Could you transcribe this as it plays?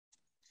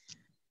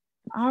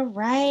All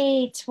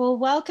right. Well,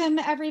 welcome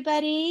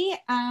everybody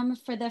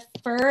for the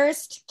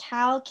first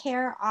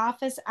CalCare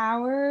office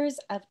hours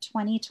of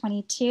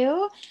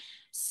 2022.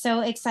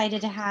 So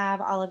excited to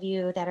have all of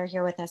you that are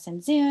here with us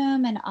in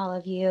Zoom and all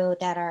of you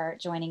that are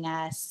joining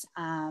us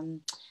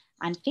on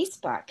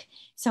Facebook.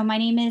 So my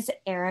name is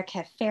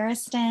Erica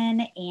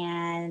Ferriston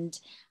and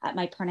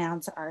my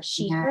pronouns are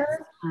she,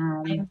 her.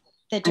 I'm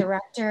the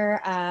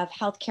Director of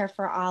Healthcare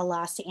for All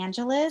Los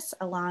Angeles,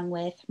 along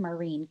with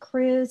Maureen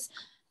Cruz.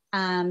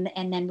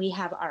 And then we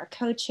have our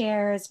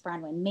co-chairs,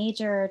 Bronwyn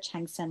Major,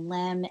 Cheng-Sun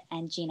Lim,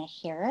 and Gina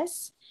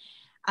Harris.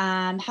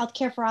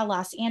 Healthcare for All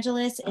Los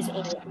Angeles is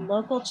a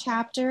local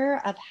chapter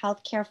of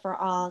Healthcare for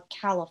All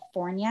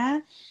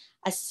California,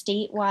 a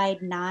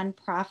statewide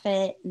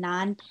nonprofit,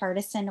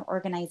 nonpartisan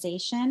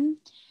organization.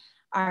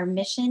 Our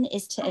mission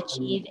is to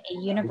achieve a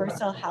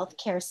universal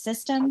healthcare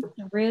system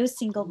through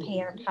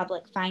single-payer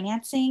public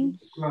financing,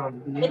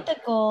 with the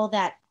goal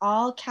that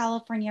all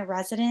California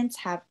residents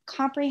have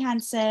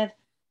comprehensive,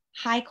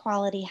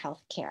 high-quality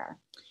healthcare.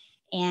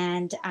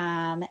 And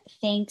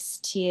thanks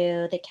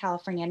to the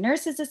California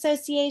Nurses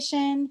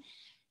Association,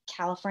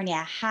 California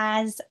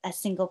has a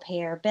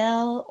single-payer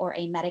bill or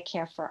a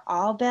Medicare for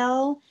All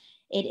bill.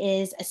 It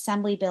is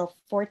Assembly Bill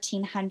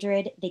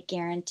 1400, the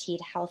Guaranteed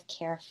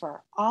Healthcare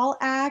for All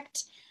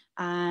Act,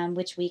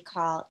 which we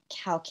call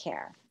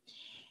CalCare.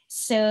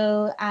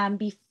 So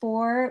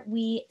before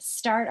we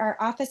start our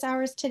office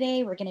hours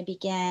today, we're going to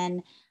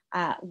begin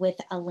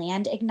with a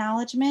land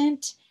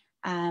acknowledgement.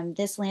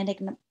 This land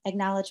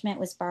acknowledgement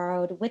was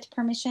borrowed with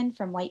permission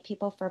from White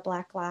People for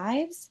Black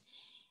Lives.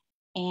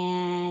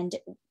 And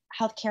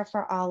Healthcare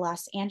for All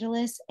Los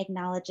Angeles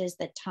acknowledges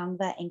the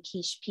Tongva and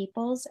Quiche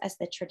peoples as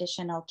the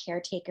traditional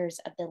caretakers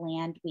of the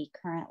land we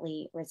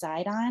currently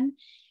reside on.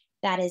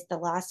 That is the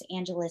Los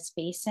Angeles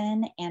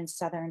Basin and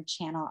Southern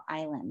Channel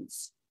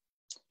Islands.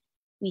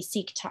 We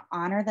seek to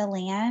honor the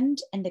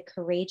land and the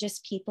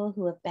courageous people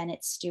who have been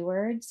its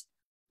stewards,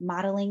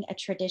 modeling a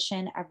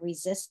tradition of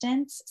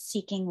resistance,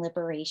 seeking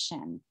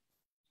liberation.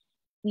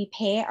 We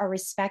pay our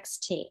respects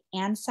to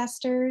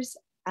ancestors,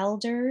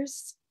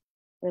 elders,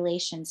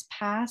 relations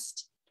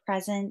past,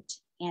 present,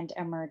 and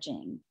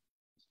emerging.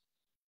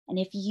 And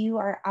if you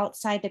are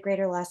outside the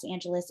greater Los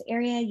Angeles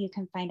area, you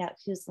can find out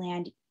whose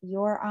land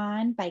you're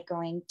on by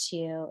going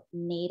to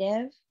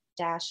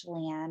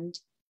native-land.ca.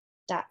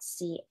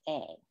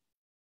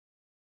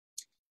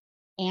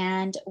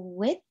 And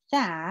with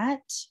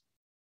that,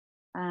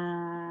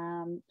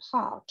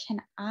 Paul,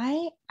 can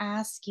I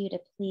ask you to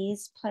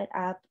please put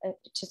up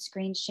to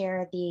screen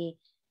share the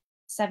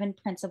 7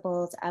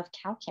 principles of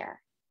CalCare?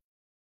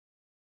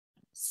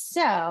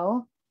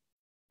 So,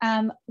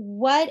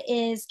 what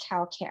is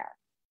CalCare?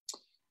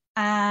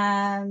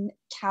 CalCare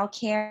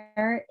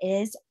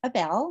is a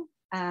bill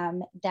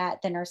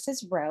that the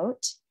nurses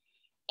wrote.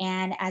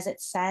 And as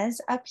it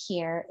says up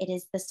here, it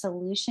is the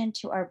solution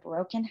to our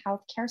broken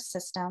healthcare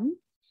system.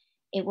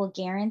 It will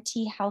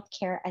guarantee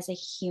healthcare as a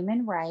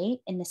human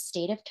right in the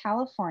state of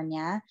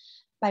California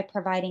by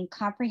providing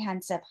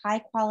comprehensive,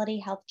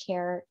 high-quality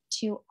healthcare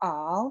to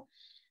all,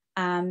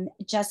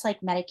 just like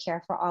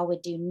Medicare for All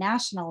would do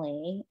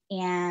nationally.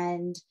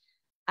 And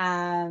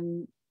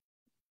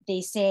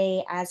they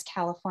say, as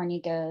California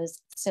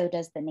goes, so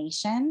does the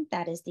nation.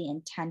 That is the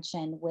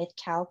intention with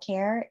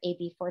CalCare,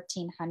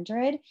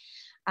 AB1400.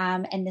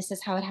 And this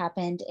is how it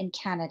happened in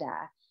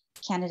Canada.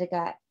 Canada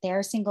got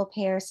their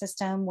single-payer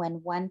system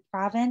when one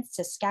province,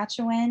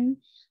 Saskatchewan,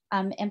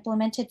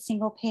 implemented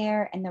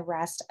single-payer, and the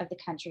rest of the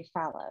country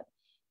followed.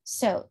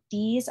 So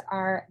these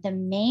are the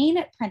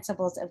main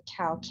principles of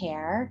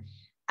CalCare.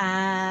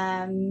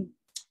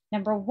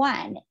 Number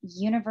 1,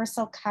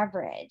 universal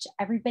coverage.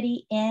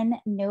 Everybody in,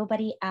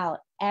 nobody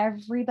out.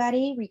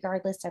 Everybody,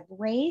 regardless of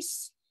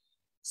race,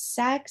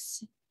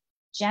 sex,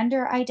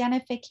 gender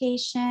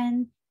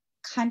identification,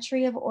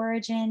 country of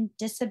origin,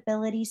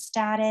 disability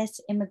status,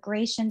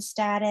 immigration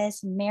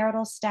status,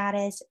 marital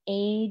status,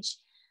 age,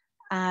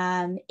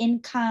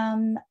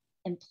 income,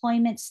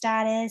 employment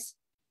status.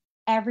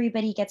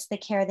 Everybody gets the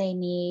care they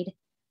need,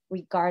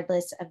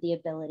 regardless of the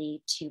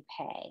ability to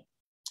pay.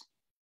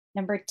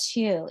 Number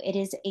 2, it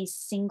is a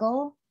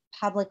single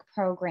public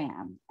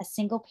program, a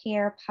single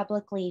payer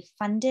publicly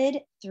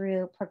funded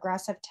through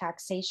progressive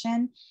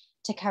taxation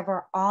to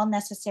cover all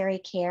necessary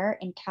care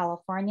in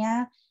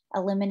California,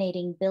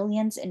 eliminating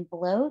billions in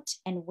bloat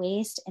and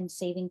waste and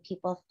saving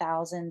people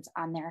thousands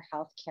on their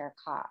healthcare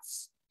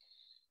costs.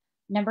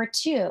 Number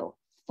 2,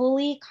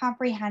 fully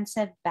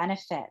comprehensive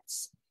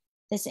benefits.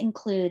 This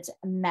includes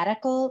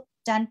medical,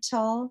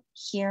 dental,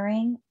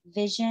 hearing,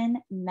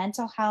 vision,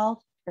 mental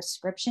health,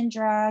 prescription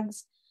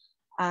drugs,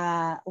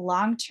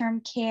 long-term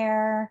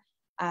care,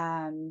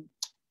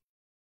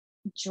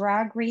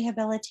 drug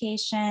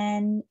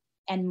rehabilitation,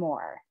 and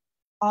more.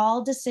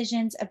 All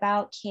decisions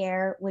about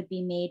care would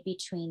be made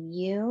between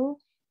you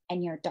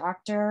and your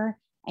doctor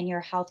and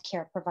your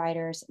healthcare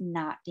providers,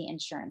 not the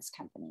insurance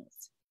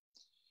companies.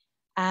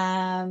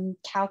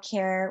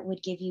 CalCare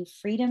would give you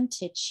freedom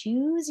to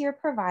choose your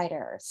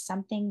provider,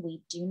 something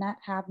we do not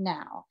have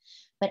now.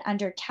 But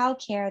under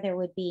CalCare, there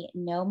would be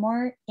no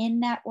more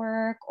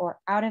in-network or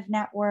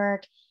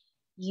out-of-network.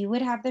 You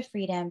would have the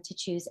freedom to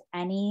choose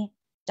any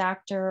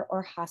doctor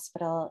or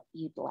hospital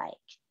you'd like.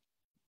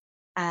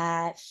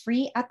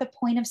 Free at the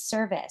point of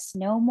service,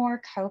 no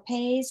more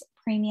copays,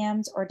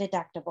 premiums, or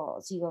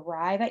deductibles. You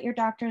arrive at your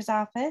doctor's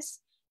office,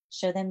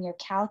 show them your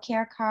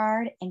CalCare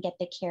card, and get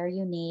the care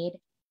you need.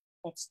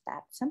 It's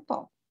that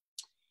simple.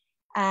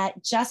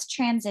 Just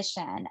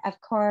transition.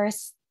 Of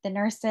course, the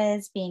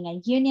nurses being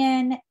a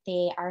union,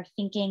 they are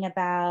thinking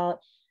about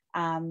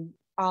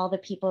all the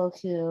people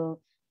who,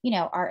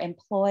 are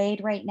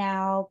employed right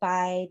now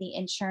by the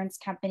insurance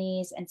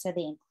companies. And so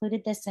they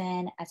included this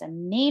in as a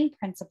main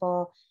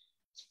principle,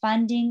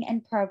 funding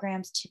and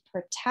programs to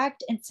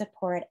protect and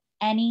support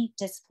any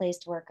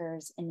displaced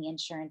workers in the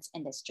insurance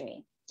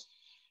industry.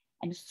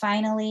 And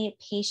finally,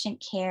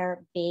 patient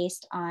care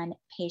based on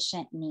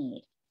patient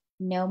need.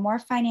 No more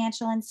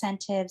financial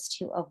incentives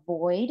to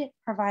avoid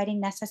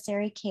providing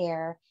necessary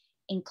care,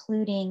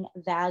 including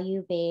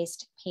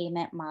value-based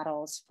payment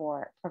models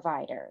for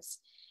providers.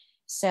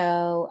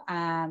 So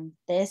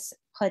this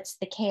puts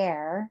the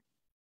care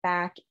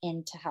back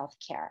into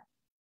healthcare.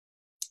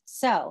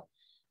 So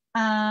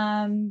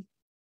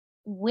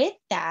with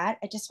that,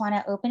 I just want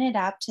to open it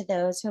up to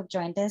those who have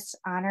joined us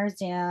on our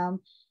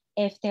Zoom.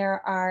 If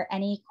there are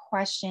any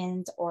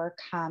questions or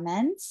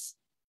comments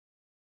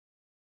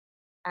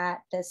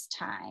at this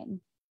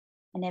time,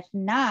 and if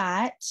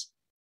not,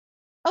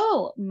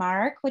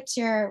 Mark, what's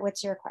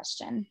your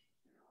question?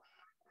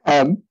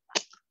 I'm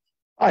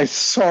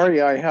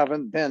sorry I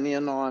haven't been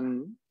in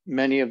on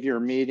many of your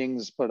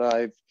meetings, but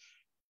I've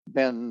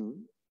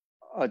been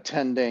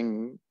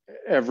attending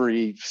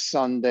every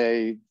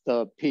Sunday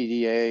the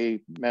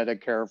PDA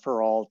Medicare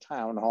for All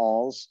town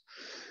halls.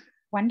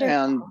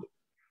 Wonderful.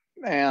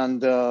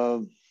 And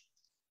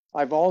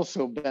I've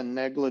also been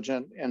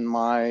negligent in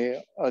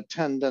my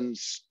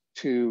attendance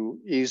to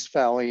East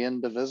Valley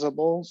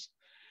Indivisibles.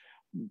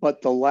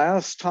 But the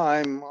last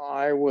time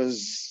I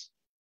was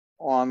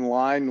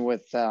online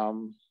with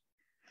them,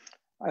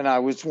 and I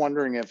was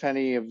wondering if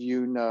any of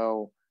you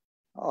know,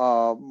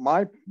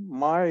 my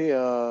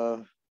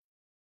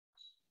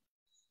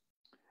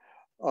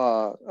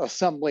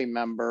assembly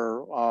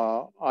member,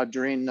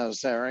 Adrien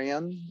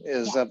Nazarian,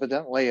 is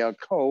evidently a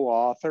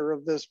co-author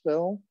of this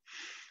bill.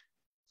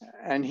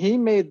 And he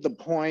made the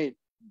point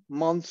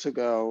months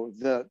ago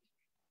that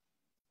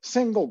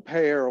single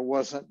payer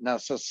wasn't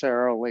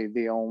necessarily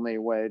the only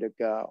way to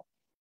go.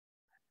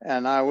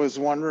 And I was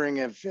wondering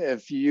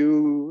if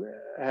you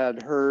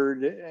had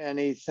heard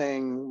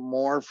anything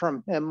more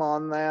from him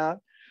on that.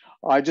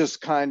 I just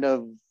kind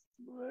of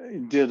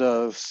did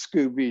a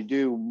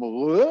Scooby-Doo,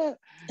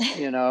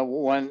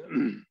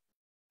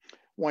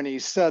 when he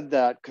said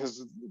that,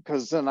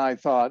 because then I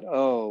thought,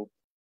 oh,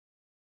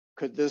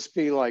 could this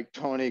be like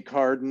Tony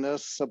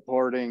Cardenas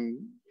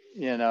supporting,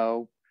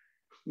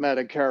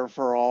 Medicare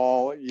for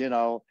all?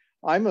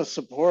 I'm a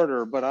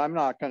supporter, but I'm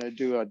not going to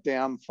do a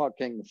damn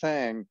fucking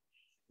thing,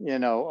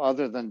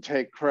 other than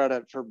take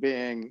credit for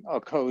being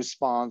a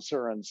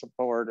co-sponsor and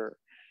supporter.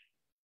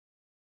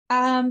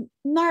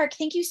 Mark,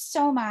 thank you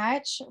so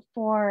much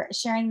for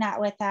sharing that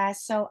with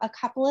us. So a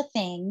couple of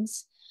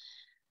things.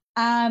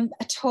 I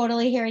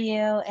totally hear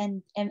you,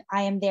 and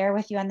I am there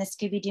with you on the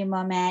Scooby-Doo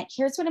moment.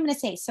 Here's what I'm going to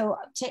say. So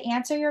to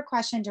answer your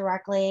question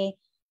directly,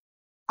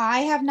 I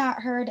have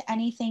not heard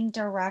anything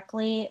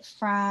directly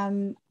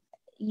from,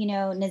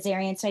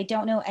 Nazarian, so I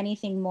don't know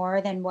anything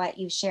more than what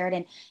you've shared,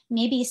 and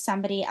maybe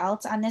somebody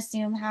else on this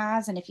Zoom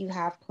has, and if you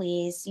have,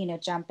 please,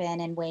 jump in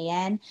and weigh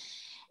in.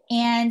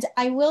 And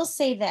I will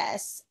say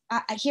this,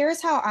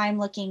 here's how I'm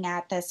looking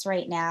at this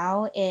right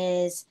now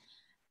is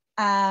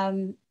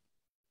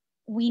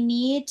we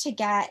need to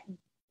get,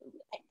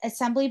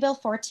 Assembly Bill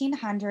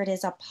 1400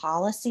 is a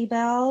policy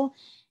bill,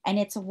 and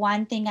it's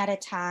one thing at a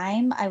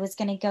time. I was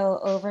going to go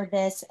over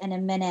this in a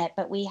minute,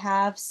 but we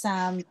have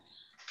some,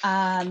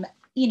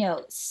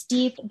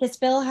 this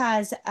bill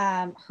has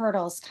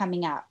hurdles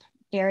coming up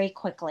very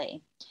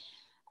quickly.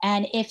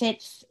 And if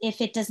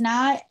it does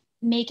not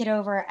make it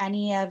over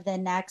any of the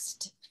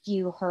next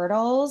few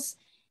hurdles,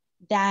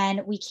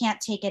 then we can't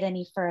take it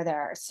any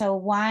further. So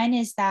one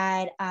is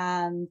that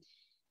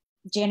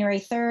January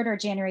 3rd or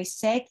January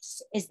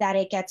 6th is that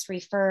it gets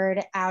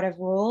referred out of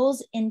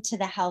rules into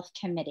the health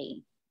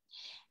committee.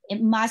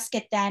 It must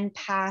get then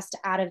passed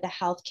out of the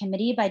health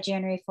committee by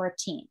January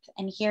 14th.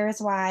 And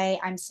here's why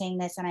I'm saying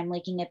this, and I'm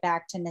linking it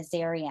back to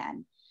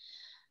Nazarian.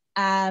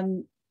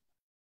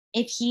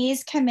 If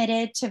he's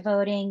committed to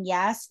voting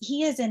yes,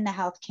 he is in the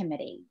health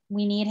committee.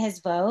 We need his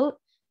vote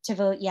to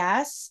vote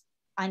yes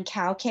on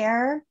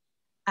CalCare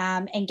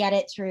and get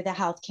it through the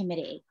health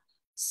committee.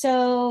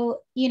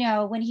 So,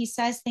 when he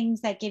says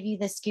things that give you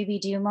the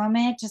Scooby-Doo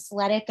moment, just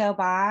let it go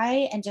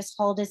by and just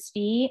hold his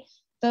feet.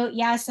 Vote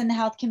yes in the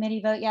health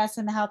committee, vote yes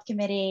in the health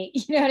committee.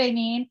 You know what I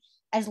mean?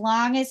 As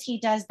long as he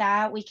does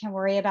that, we can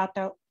worry about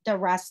the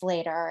rest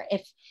later.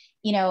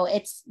 you know,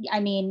 it's, I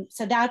mean,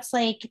 so that's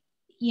like,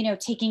 you know,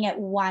 taking it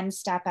one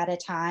step at a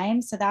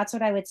time. So that's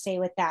what I would say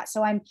with that.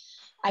 So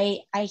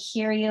I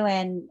hear you,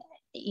 and,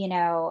 you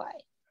know,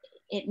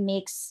 it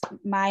makes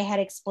my head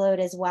explode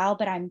as well,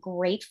 but I'm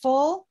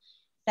grateful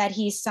that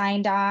he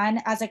signed on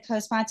as a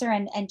co-sponsor,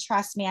 and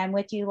trust me, I'm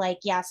with you. Like,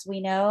 yes,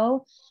 we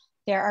know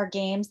there are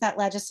games that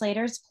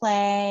legislators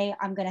play.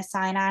 I'm going to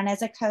sign on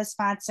as a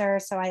co-sponsor,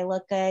 so I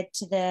look good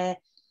to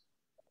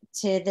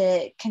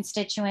the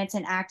constituents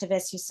and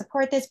activists who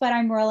support this, but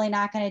I'm really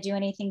not going to do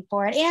anything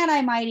for it. And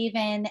I might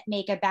even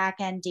make a back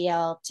end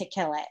deal to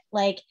kill it.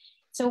 Like,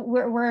 so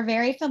we're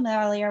very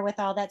familiar with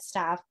all that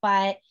stuff,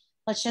 but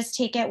let's just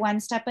take it one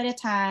step at a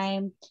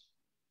time.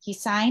 He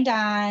signed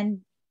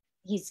on.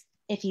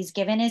 If he's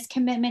given his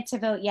commitment to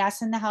vote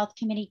yes in the health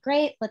committee,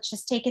 great. Let's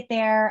just take it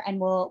there, and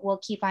we'll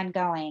keep on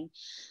going.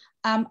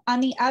 On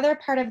the other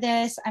part of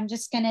this, I'm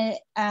just going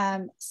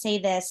to say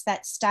this,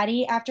 that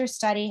study after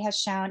study has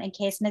shown, in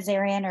case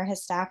Nazarian or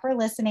his staff are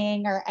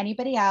listening, or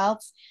anybody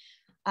else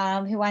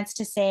who wants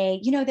to say,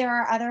 you know, there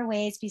are other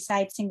ways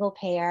besides single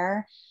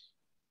payer.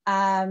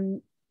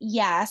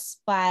 Yes,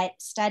 but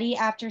study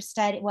after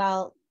study,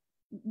 well,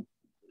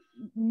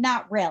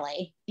 not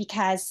really,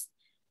 because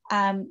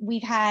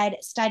we've had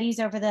studies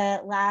over the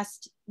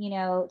last, you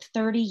know,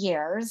 30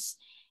 years.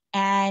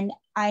 And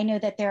I know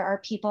that there are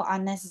people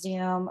on this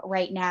Zoom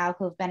right now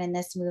who have been in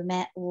this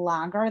movement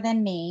longer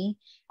than me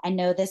and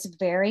know this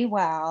very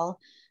well.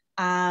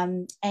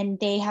 And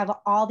they have,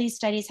 all these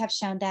studies have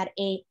shown that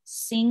a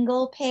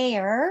single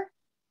payer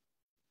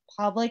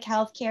public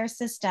healthcare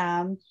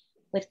system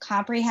with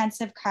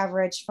comprehensive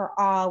coverage for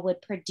all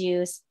would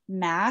produce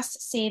mass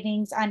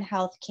savings on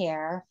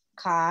healthcare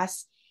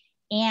costs.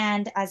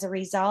 And as a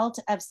result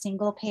of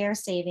single payer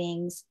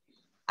savings,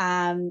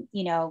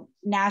 you know,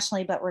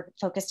 nationally, but we're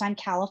focused on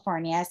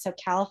California. So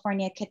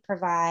California could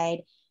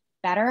provide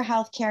better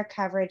healthcare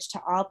coverage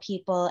to all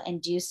people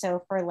and do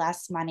so for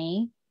less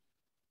money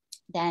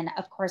than,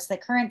 of course, the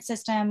current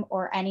system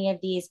or any of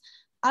these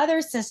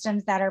other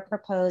systems that are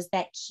proposed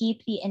that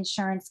keep the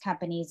insurance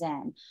companies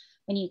in.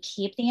 When you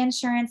keep the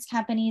insurance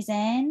companies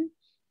in,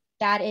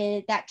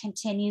 that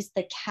continues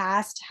the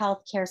caste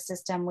healthcare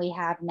system we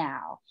have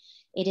now.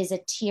 It is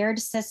a tiered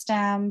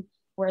system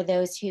where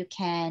those who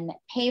can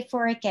pay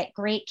for it get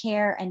great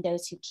care, and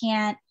those who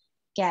can't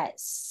get,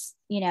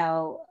 you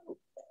know,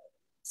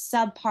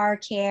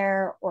 subpar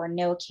care or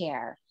no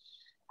care.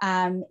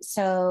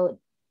 So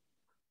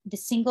the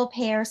single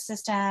payer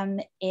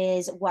system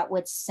is what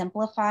would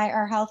simplify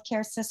our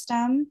healthcare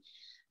system.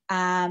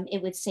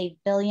 It would save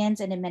billions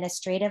in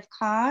administrative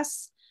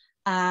costs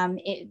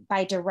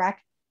by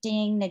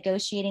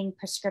negotiating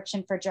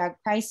prescription for drug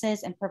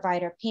prices and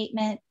provider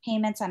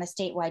payments on a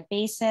statewide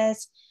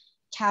basis.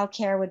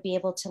 CalCare would be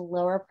able to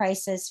lower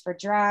prices for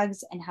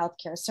drugs and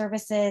healthcare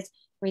services,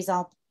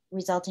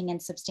 resulting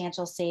in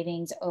substantial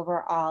savings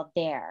overall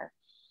there.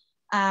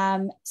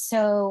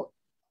 So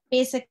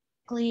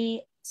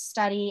basically,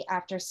 study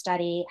after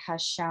study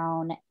has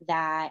shown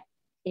that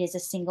it is a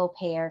single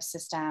payer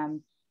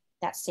system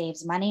that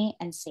saves money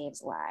and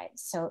saves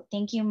lives. So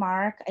thank you,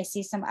 Mark. I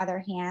see some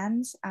other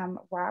hands.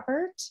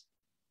 Robert?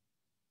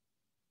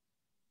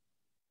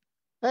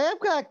 I've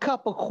got a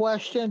couple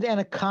questions and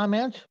a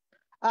comment.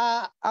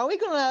 Are we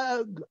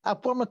going to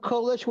form a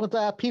coalition with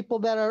people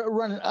that are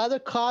running other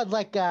causes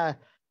like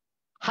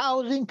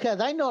housing?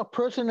 Because I know a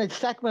person in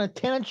Sacramento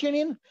Tenants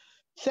Union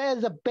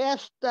says the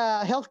best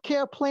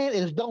healthcare plan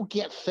is don't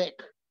get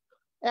sick,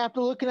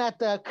 after looking at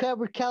the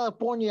covered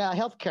California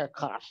healthcare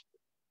costs.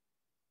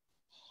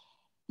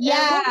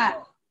 Yeah.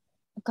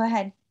 Go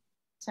ahead.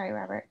 Sorry,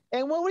 Robert.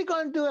 And what are we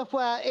going to do if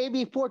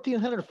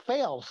AB1400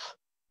 fails?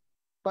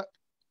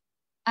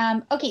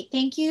 Okay,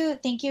 thank you.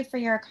 Thank you for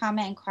your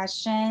comment and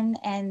question.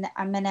 And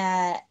I'm going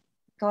to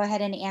go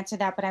ahead and answer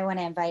that, but I want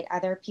to invite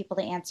other people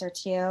to answer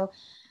too.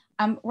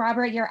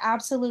 Robert, you're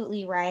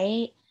absolutely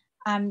right.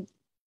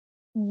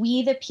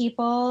 We, the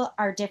people,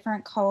 our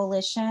different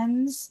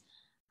coalitions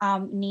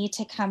need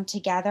to come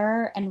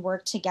together and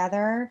work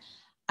together.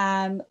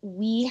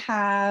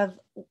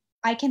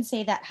 I can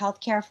say that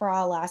Healthcare for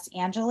All Los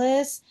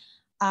Angeles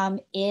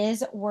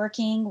is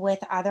working with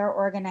other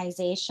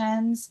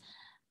organizations.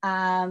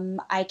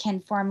 I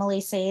can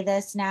formally say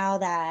this now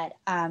that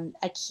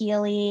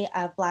Akili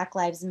of Black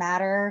Lives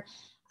Matter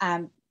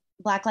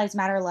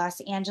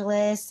Los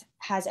Angeles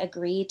has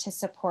agreed to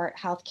support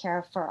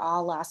Healthcare for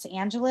All Los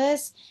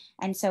Angeles.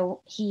 And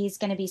so he's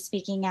going to be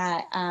speaking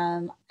at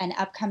an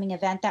upcoming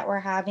event that we're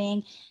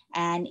having,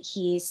 and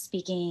he's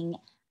speaking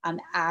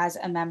as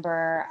a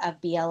member of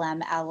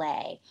BLM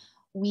LA.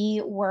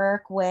 We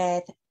work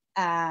with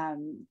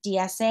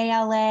DSA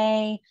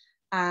LA.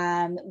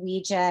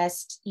 We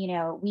just, you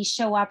know, we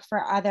show up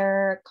for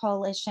other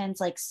coalitions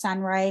like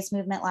Sunrise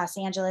Movement Los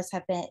Angeles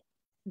have been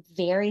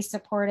very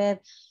supportive.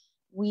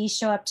 We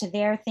show up to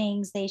their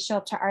things, they show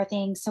up to our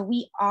things. So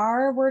we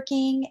are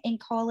working in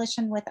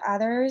coalition with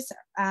others.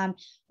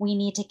 We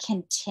need to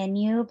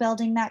continue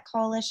building that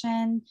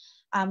coalition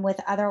with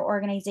other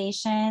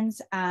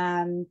organizations.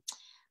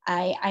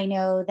 I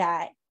know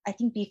that I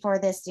think before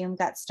this Zoom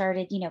got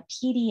started, you know,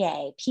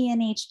 PDA,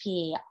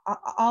 PNHP,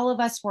 all of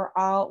us were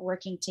all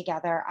working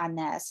together on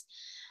this.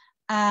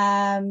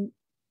 I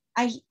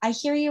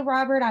hear you,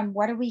 Robert, on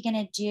what are we going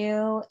to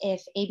do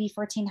if AB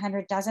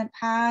 1400 doesn't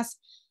pass.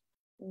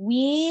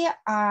 We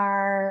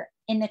are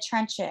in the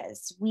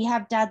trenches. We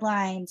have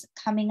deadlines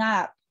coming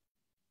up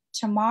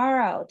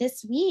tomorrow,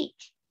 this week.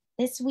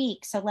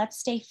 So let's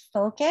stay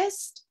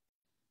focused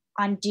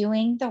on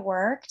doing the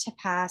work to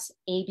pass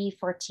AB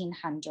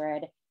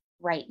 1400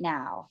 right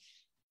now.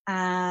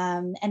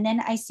 And then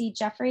I see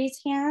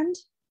Jeffrey's hand.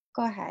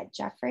 Go ahead,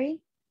 Jeffrey.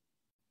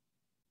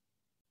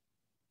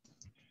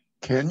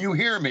 Can you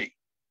hear me?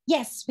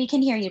 Yes, we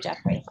can hear you,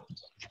 Jeffrey.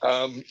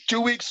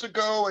 2 weeks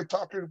ago, I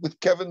talked with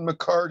Kevin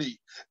McCarty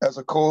as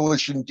a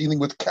coalition dealing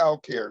with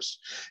CalCare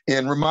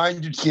and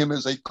reminded him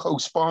as a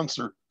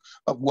co-sponsor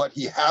of what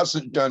he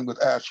hasn't done with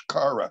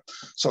Ashkara.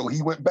 So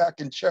he went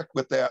back and checked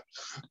with that.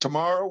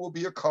 Tomorrow will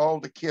be a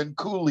call to Ken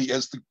Cooley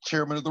as the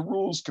chairman of the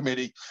Rules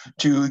Committee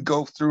to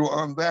go through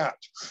on that.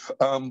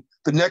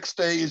 The next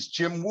day is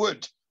Jim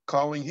Wood,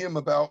 calling him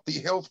about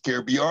the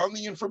healthcare beyond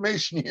the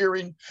information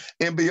hearing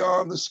and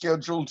beyond the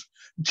scheduled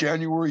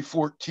January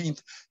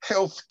 14th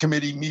health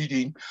committee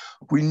meeting.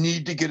 We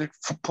need to get it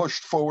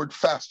pushed forward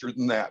faster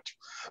than that.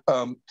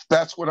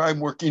 That's what I'm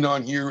working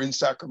on here in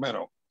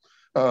Sacramento.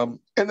 And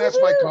that's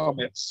my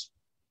comments.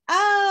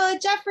 Oh,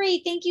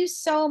 Jeffrey, thank you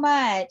so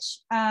much.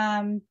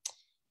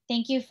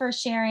 Thank you for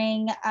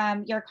sharing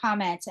your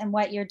comments and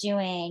what you're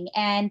doing.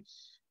 And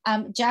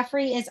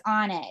Jeffrey is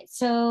on it.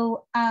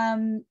 So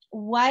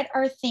what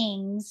are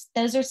things,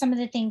 those are some of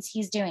the things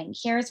he's doing.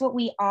 Here's what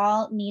we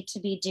all need to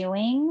be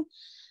doing.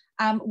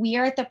 We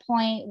are at the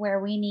point where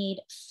we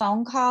need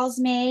phone calls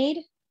made.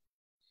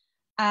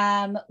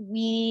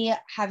 We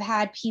have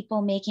had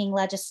people making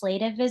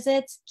legislative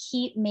visits.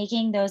 Keep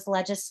making those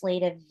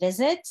legislative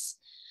visits.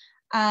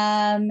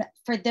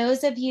 For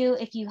those of you,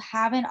 if you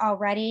haven't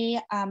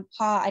already, Paul,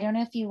 I don't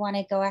know if you want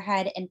to go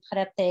ahead and put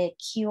up the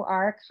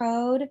QR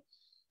code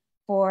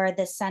for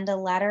the send a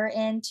letter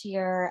in to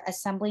your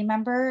assembly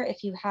member,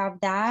 if you have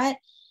that.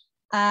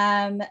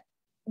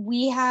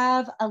 We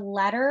have a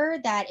letter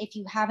that if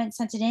you haven't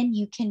sent it in,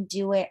 you can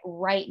do it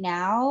right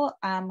now.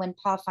 When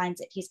Paul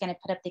finds it, he's going to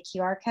put up the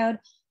QR code.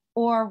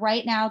 Or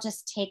right now,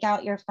 just take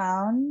out your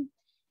phone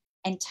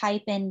and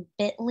type in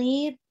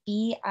bit.ly,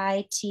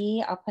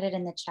 B-I-T, I'll put it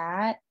in the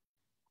chat,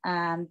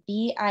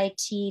 bit.ly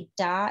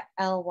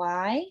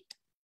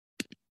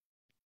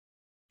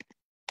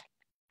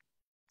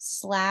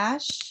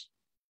 /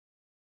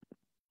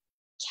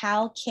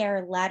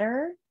 CalCare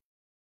letter,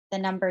 the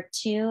number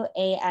 2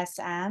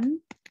 ASM,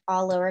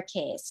 all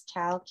lowercase,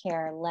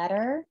 CalCare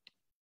letter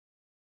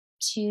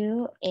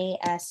 2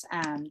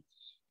 ASM.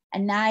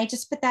 And now I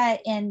just put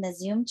that in the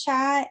Zoom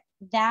chat.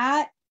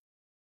 That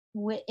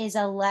is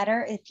a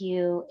letter. If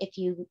you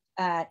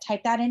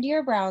type that into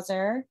your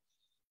browser,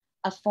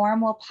 a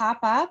form will pop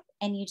up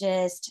and you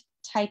just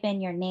type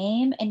in your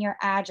name and your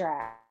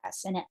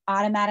address and it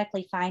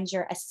automatically finds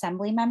your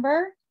assembly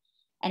member.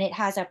 And it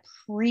has a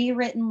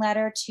pre-written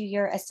letter to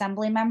your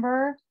assembly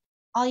member.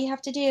 All you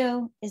have to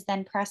do is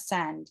then press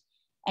send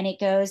and it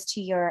goes to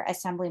your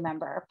assembly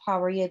member.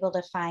 Paul, were you able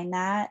to find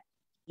that?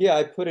 Yeah,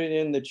 I put it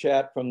in the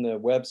chat from the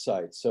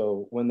website.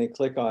 So when they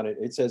click on it,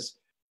 it says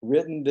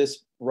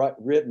this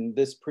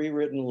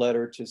pre-written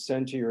letter to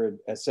send to your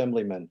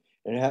assemblyman.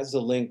 And it has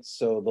the link.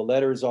 So the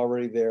letter is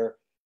already there.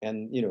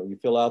 And you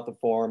fill out the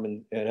form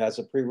and it has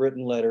a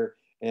pre-written letter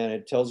and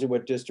it tells you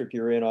what district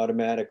you're in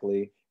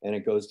automatically. And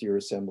it goes to your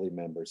assembly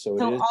member.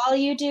 So all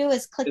you do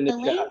is click the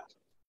link,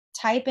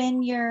 type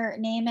in your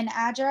name and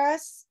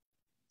address,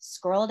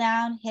 scroll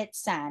down, hit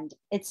send.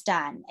 It's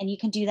done. And you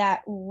can do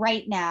that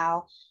right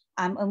now.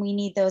 And we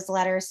need those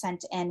letters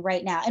sent in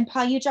right now. And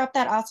Paul, you dropped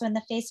that also in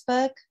the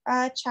Facebook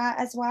chat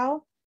as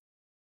well.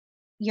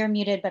 You're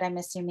muted, but I'm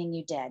assuming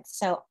you did.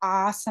 So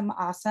awesome,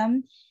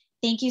 awesome.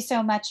 Thank you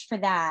so much for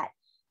that.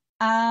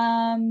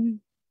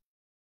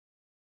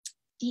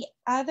 The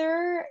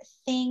other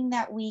thing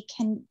that we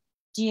can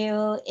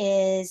do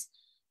is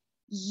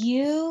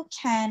you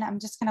can, I'm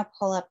just going to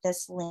pull up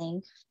this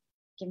link.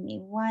 Give me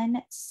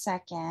 1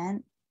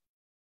 second.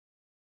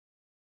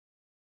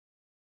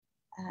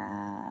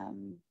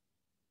 I'm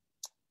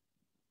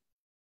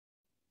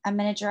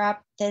going to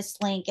drop this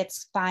link.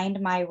 It's Find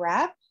My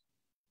Rep.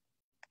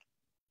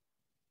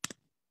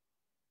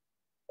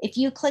 If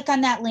you click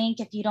on that link,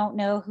 if you don't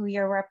know who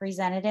your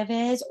representative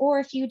is, or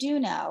if you do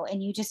know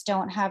and you just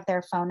don't have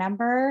their phone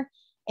number,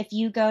 if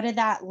you go to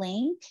that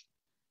link,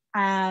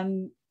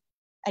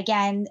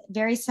 again,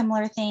 very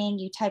similar thing.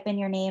 You type in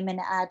your name and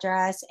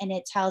address and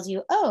it tells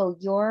you, oh,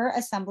 your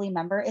assembly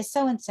member is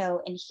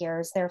so-and-so and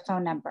here's their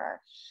phone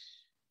number.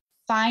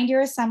 Find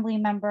your assembly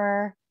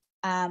member,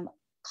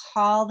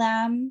 call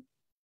them,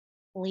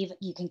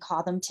 you can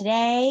call them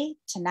today,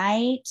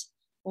 tonight,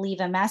 leave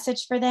a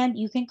message for them.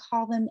 You can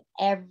call them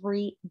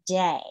every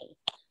day.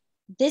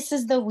 This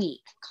is the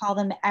week. Call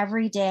them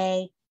every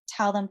day.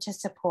 Tell them to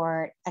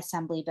support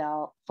Assembly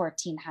Bill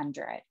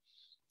 1400.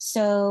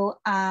 So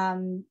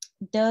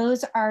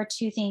those are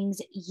two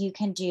things you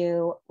can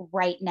do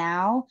right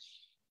now.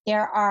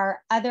 There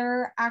are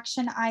other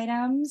action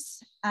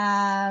items,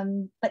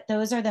 but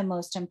those are the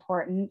most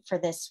important for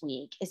this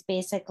week, is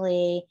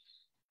basically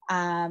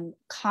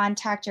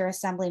contact your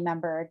assembly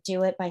member.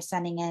 Do it by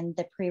sending in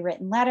the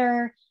pre-written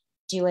letter,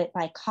 do it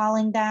by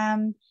calling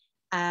them,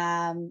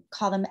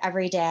 call them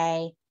every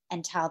day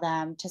and tell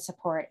them to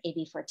support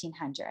AB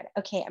 1400.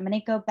 Okay, I'm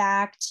gonna go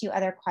back to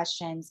other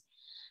questions.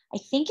 I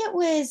think it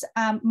was,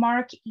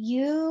 Mark,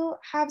 you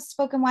have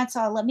spoken once,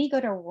 so let me go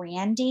to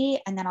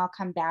Randy and then I'll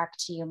come back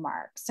to you,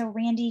 Mark. So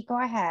Randy,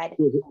 go ahead.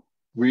 You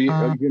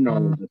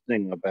know, the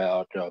thing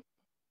about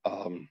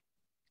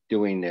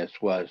doing this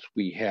was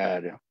we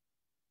have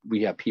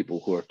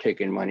people who are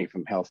taking money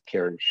from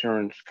healthcare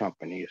insurance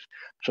companies.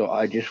 So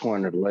I just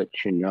wanted to let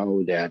you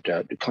know that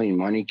the Clean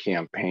Money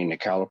Campaign, the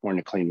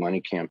California Clean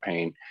Money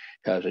Campaign,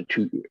 had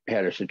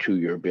us a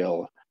 2-year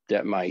bill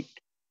that might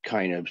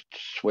kind of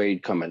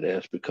swayed some of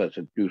this because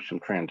it do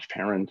some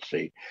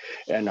transparency.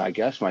 And I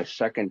guess my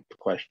second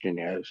question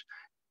is,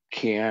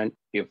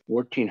 if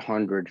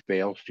 1400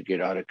 fails to get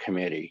out of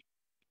committee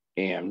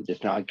and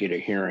does not get a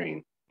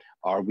hearing,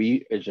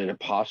 is it a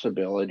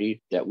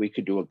possibility that we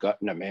could do a gut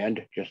and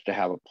amend just to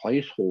have a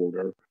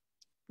placeholder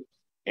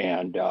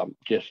and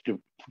just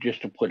to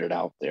put it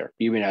out there,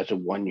 even as a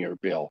 1-year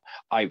bill?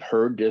 I've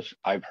heard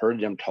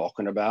them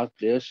talking about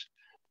this,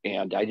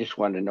 and I just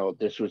wanted to know if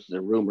this was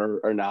the rumor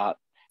or not.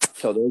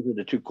 So those are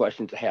the two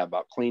questions I have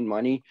about clean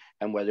money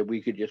and whether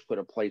we could just put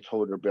a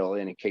placeholder bill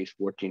in case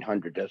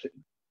 1400 doesn't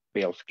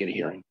fail to get a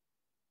hearing.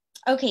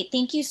 Okay,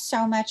 thank you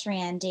so much,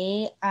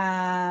 Randy.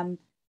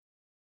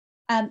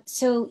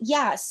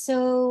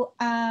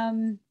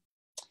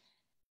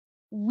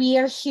 We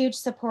are huge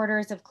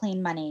supporters of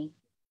Clean Money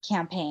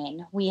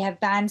Campaign. We have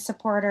been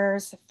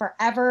supporters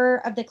forever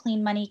of the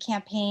Clean Money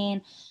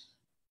Campaign.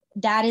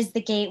 That is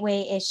the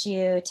gateway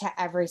issue to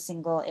every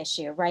single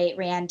issue, right,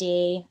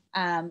 Randy?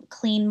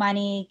 Clean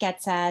money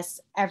gets us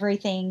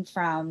everything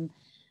from,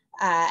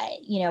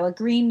 a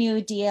Green New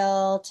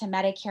Deal to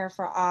Medicare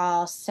for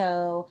all.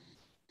 So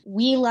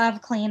we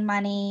love clean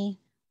money.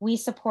 We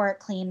support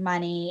clean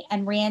money.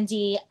 And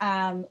Randy,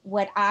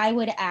 what I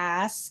would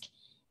ask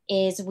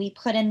is we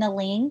put in the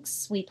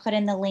links. We put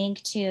in the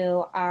link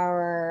to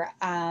our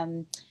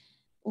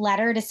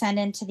letter to send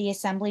in to the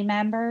assembly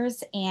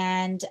members,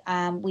 and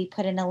we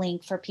put in a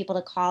link for people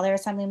to call their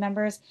assembly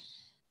members.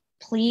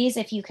 Please,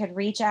 if you could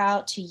reach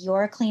out to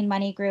your Clean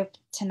Money group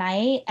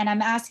tonight, and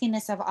I'm asking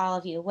this of all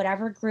of you,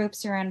 whatever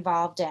groups you're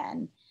involved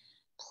in,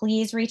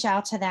 please reach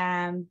out to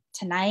them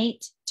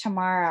tonight,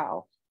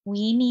 tomorrow.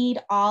 We need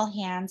all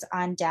hands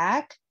on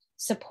deck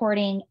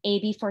supporting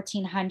AB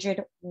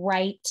 1400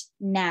 right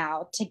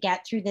now to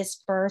get through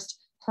this first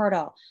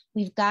hurdle.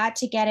 We've got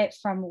to get it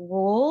from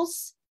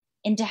rules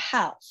into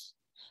health.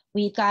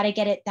 We've got to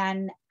get it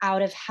then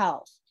out of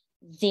health.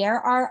 There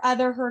are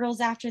other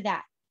hurdles after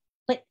that,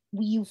 but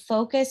you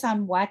focus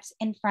on what's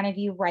in front of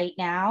you right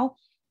now.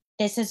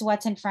 This is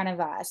what's in front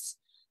of us.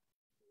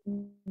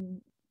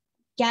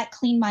 Get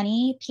Clean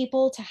Money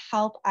people to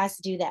help us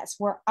do this.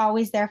 We're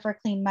always there for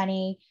Clean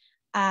Money.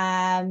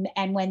 And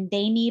when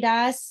they need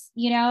us,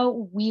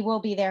 we will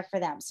be there for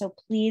them. So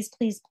please,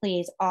 please,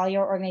 please, all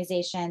your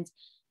organizations,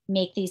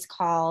 make these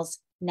calls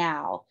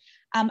now.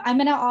 I'm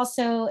going to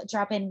also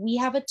drop in, we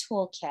have a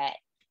toolkit.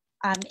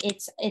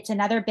 It's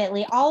another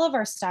bit.ly. All of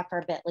our stuff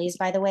are bit.lys,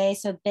 by the way.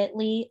 So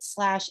bit.ly/HCA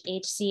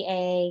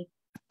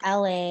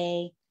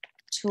LA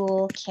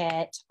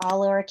toolkit,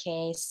 all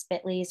lowercase.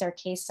 Bit.lys are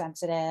case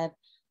sensitive.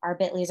 Our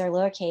bit.lys are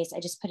lowercase. I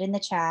just put in the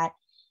chat.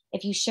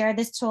 If you share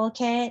this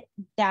toolkit,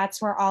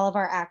 that's where all of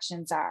our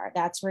actions are.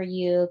 That's where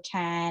you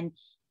can,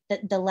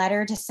 the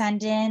letter to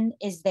send in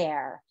is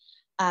there.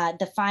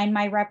 The Find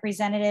My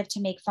Representative to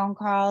make phone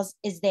calls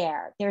is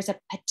there. There's a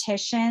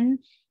petition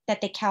that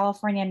the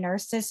California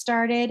nurses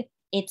started.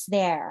 It's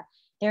there.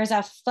 There's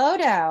a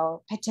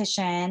photo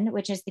petition,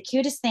 which is the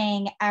cutest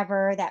thing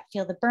ever that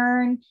Feel the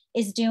Burn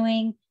is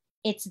doing.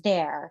 It's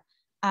there.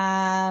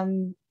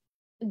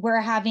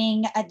 We're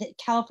having, the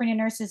California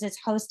Nurses is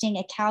hosting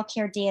a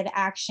CalCare Day of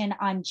Action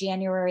on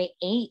January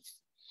 8th.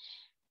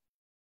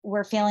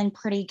 We're feeling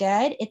pretty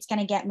good. It's going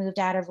to get moved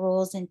out of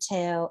rules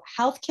into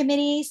health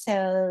committee.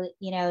 So,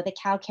 the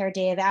CalCare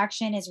Day of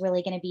Action is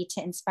really going to be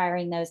to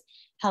inspiring those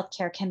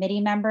healthcare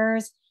committee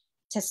members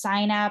to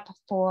sign up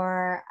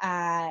for,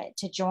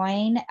 to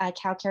join a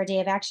CalCare Day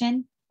of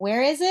Action.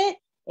 Where is it?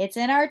 It's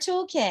in our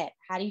toolkit.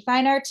 How do you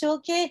find our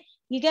toolkit?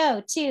 You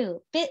go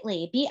to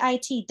bit.ly,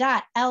 bit.ly/HCALA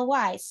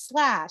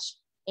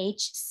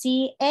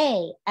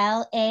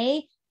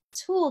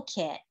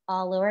toolkit,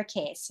 all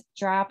lowercase,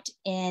 dropped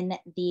in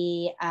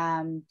the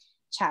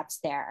chats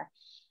there.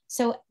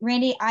 So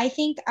Randy, I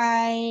think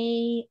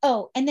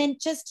and then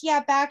just,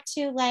 back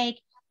to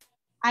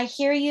I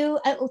hear you.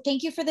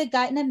 Thank you for the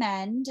gut and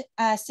amend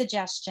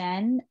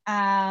suggestion.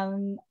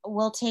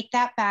 We'll take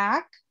that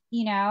back,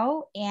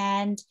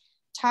 and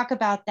talk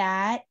about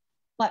that.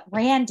 But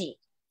Randy,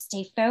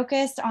 stay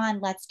focused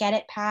on let's get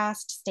it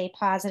passed, stay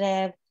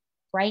positive.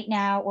 Right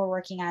now, we're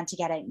working on to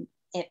get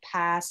it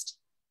passed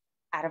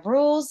out of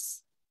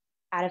rules,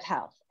 out of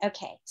health.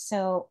 Okay,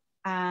 so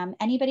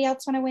anybody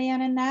else want to weigh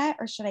in on that,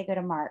 or should I go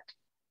to Mark?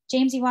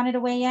 James, you wanted to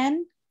weigh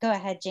in? Go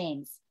ahead,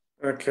 James.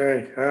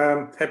 Okay,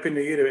 Happy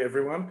New Year to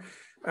everyone.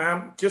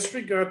 Just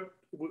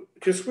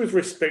with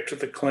respect to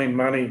the clean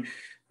money,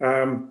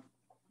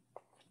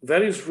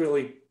 that is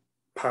really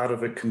part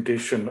of a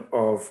condition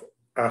of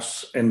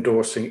us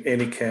endorsing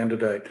any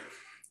candidate.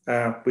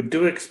 We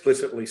do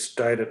explicitly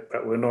state it,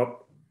 but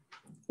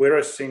we're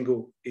a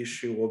single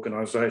issue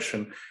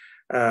organisation.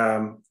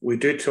 We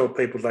do tell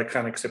people they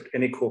can't accept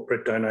any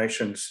corporate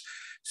donations.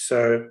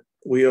 So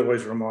we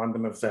always remind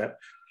them of that.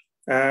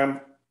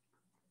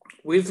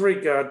 With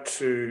regard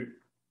to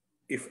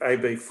if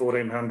AB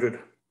 1400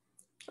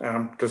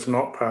 does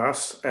not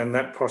pass, and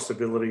that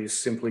possibility is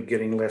simply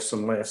getting less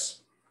and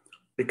less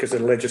because the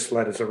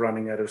legislators are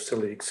running out of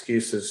silly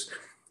excuses.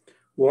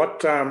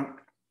 What I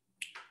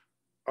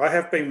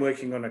have been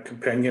working on a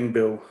companion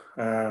bill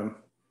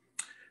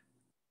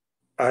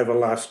over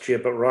last year,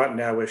 but right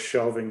now we're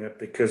shelving it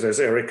because, as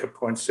Erica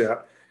points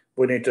out,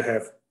 we need to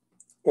have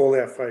all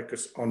our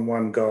focus on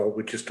one goal,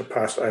 which is to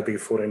pass AB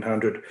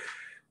 1400.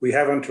 We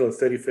have until the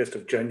 31st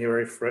of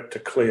January for it to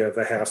clear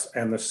the House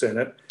and the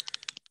Senate.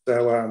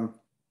 So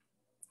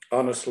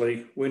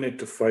honestly, we need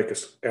to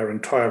focus our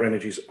entire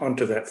energies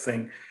onto that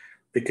thing,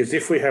 because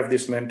if we have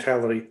this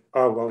mentality,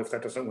 oh, well, if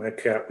that doesn't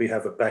work out, we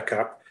have a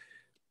backup,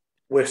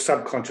 we're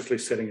subconsciously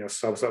setting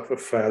ourselves up for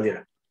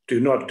failure. Do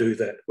not do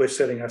that. We're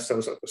setting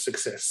ourselves up for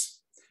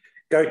success.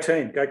 Go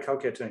team, go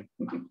CalCare team.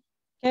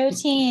 Go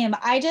team.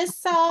 I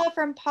just saw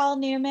from Paul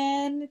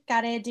Newman,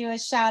 gotta do a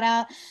shout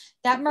out,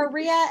 that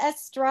Maria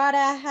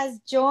Estrada has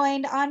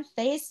joined on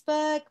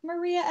Facebook.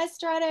 Maria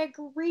Estrada,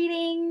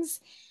 greetings.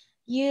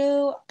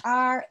 You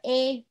are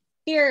a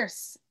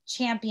fierce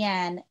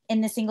champion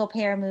in the single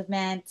payer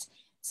movement.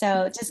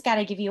 So just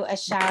gotta give you a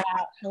shout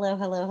out. Hello,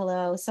 hello,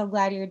 hello. So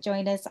glad you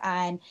joined us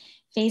on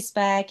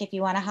Facebook. If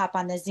you wanna hop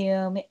on the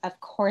Zoom, of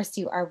course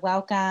you are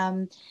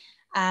welcome.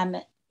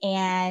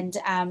 And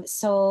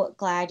so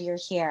glad you're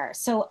here.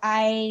 So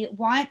I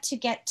want to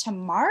get to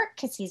Mark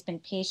because he's been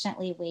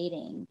patiently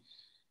waiting.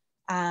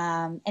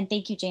 And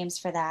thank you, James,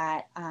 for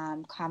that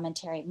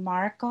commentary.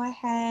 Mark, go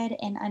ahead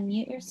and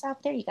unmute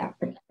yourself. There you go.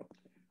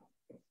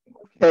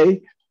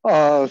 Okay.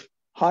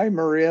 Hi,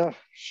 Maria.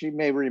 She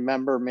may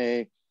remember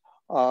me.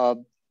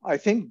 I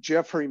think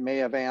Jeffrey may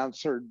have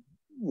answered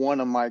one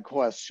of my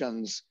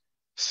questions.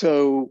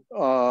 So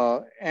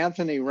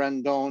Anthony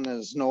Rendon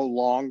is no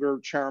longer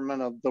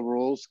chairman of the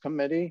Rules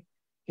Committee.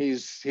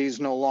 He's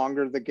no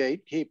longer the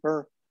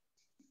gatekeeper.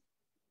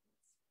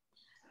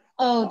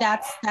 Oh,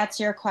 that's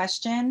your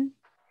question?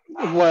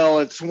 Well,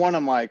 it's one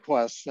of my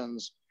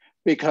questions,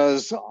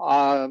 because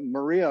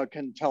Maria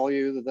can tell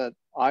you that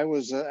I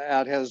was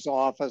at his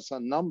office a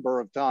number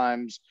of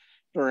times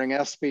during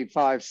SB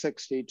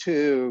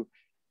 562.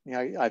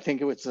 I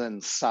think it was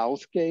in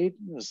Southgate.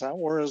 Is that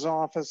where his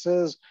office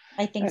is?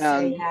 I think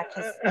so,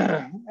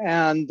 yeah.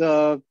 And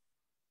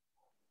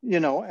you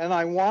know, and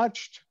I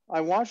watched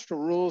a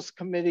Rules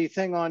Committee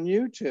thing on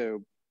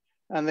YouTube,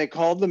 and they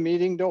called the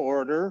meeting to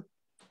order,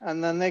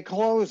 and then they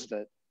closed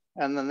it,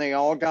 and then they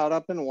all got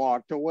up and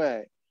walked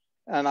away,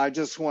 and I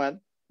just went,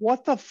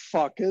 "What the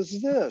fuck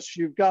is this?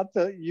 You've got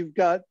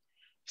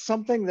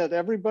something that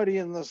everybody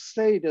in the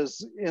state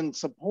is in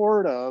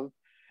support of,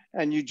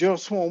 and you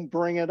just won't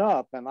bring it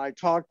up." And I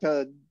talked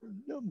to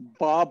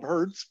Bob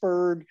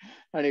Hertzberg,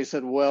 and he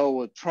said, well,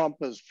 with Trump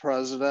as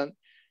president,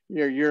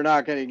 you're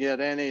not going to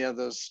get any of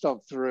this stuff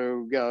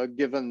through,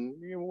 given,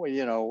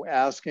 you know,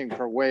 asking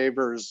for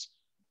waivers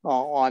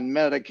on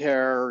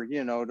Medicare,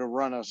 you know, to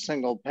run a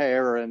single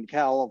payer in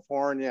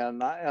California.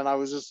 And I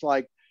was just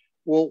like,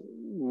 well,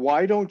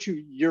 why don't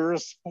you're a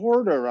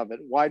supporter of it.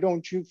 Why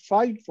don't you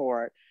fight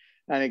for it?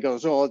 And he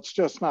goes, oh, it's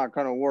just not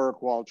going to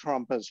work while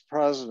Trump is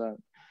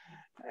president.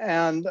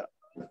 And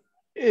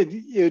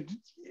it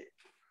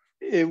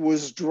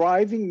was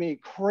driving me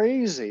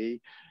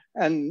crazy.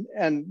 And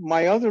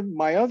my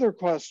other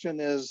question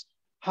is,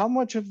 how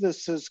much of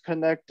this is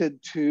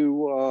connected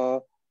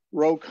to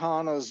Ro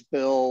Khanna's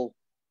bill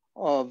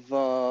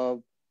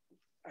of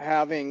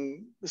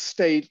having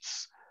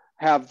states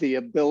have the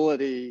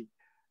ability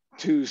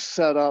to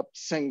set up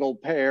single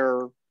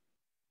payer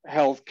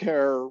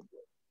healthcare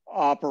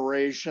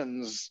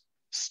operations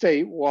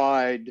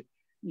statewide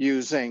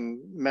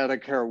using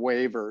Medicare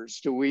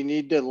waivers? Do we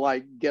need to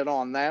like get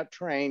on that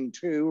train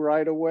too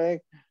right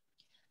away?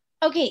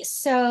 Okay,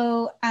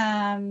 so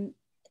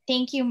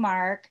thank you,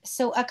 Mark.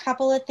 So a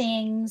couple of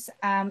things,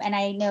 and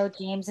I know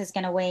James is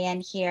going to weigh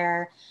in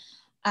here.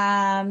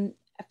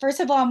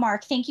 First of all,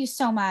 Mark, thank you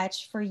so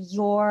much for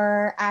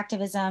your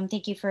activism.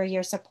 Thank you for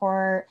your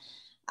support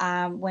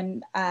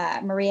when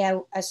Maria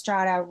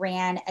Estrada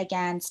ran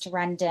against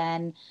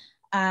Rendon.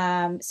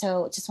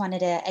 So just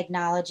wanted to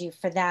acknowledge you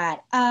for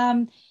that.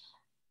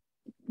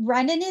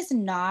 Rendon is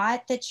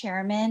not the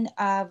chairman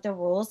of the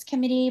Rules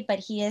Committee, but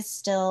he is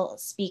still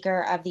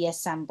Speaker of the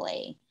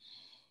Assembly.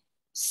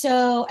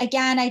 So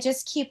again, I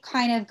just keep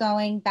kind of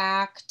going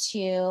back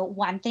to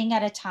one thing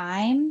at a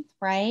time,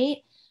 right?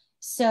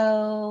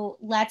 So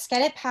let's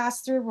get it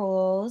passed through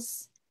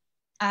rules.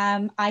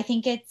 I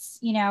think it's,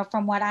 you know,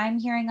 from what I'm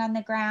hearing on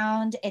the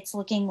ground, it's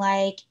looking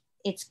like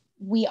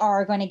we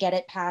are going to get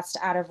it passed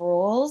out of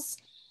rules.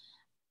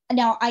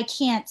 Now, I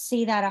can't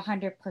say that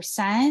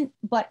 100%,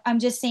 but I'm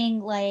just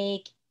saying,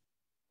 like,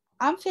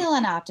 I'm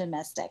feeling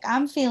optimistic.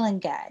 I'm feeling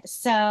good.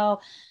 So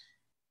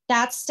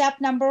that's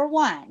step number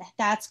one.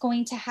 That's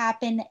going to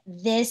happen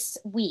this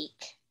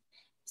week.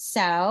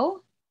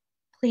 So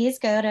please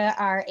go to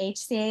our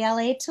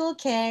HCALA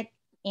toolkit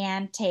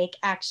and take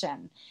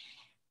action.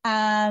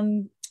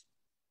 The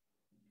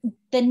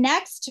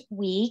next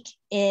week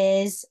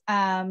is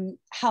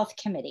health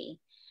committee.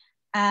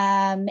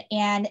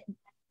 And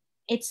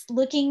it's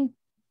looking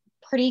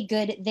pretty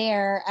good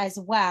there as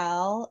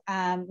well.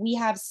 We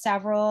have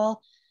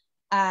several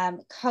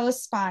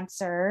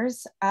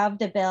co-sponsors of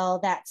the bill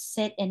that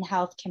sit in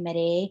health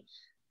committee.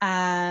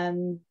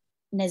 Nazarian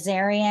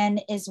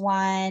is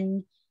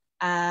one.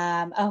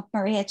 Oh,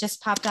 Maria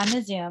just popped on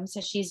the Zoom, so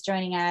she's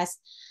joining us.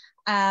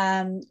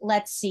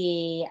 Let's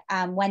see,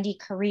 Wendy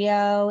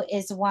Carrillo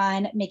is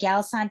one.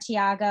 Miguel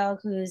Santiago,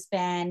 who's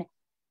been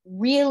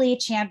really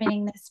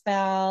championing this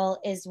bill,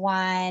 is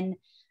one.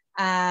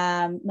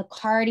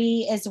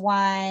 McCarty is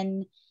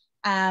one.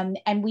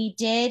 And we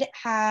did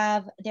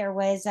have, there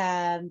was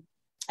a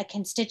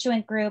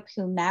constituent group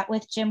who met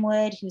with Jim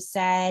Wood, who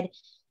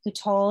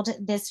told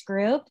this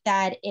group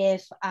that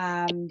if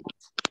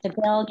the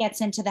bill gets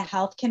into the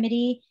health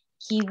committee,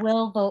 he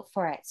will vote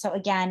for it. So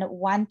again,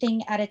 one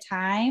thing at a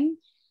time.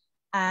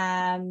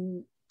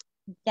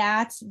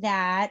 That's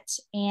that.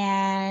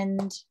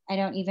 And I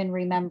don't even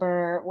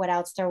remember what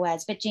else there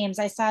was. But James,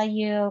 I saw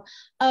you.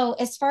 Oh,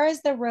 as far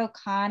as the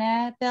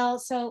Rokana bill.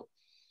 So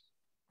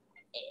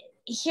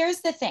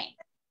here's the thing.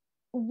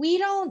 We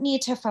don't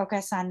need to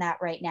focus on that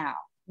right now.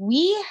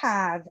 We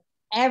have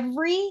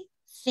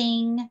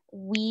everything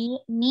we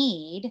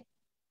need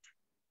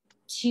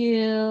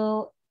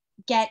to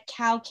get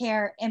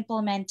CalCare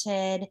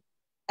implemented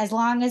as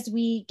long as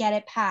we get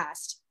it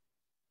passed.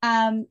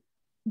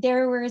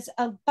 There was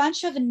a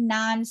bunch of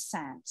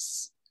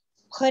nonsense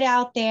put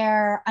out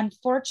there,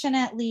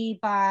 unfortunately,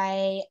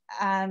 by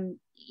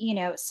you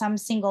know, some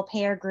single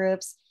payer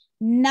groups,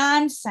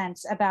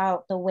 nonsense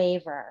about the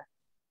waiver.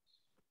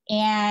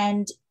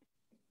 And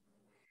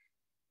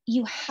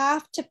you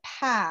have to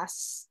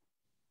pass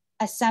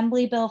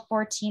Assembly Bill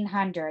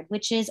 1400,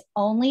 which is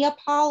only a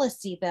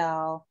policy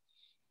bill,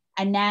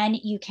 and then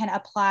you can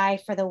apply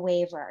for the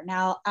waiver.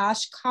 Now,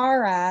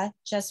 Ashkara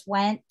just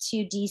went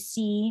to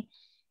DC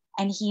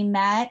and he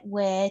met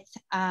with,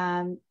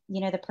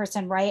 you know, the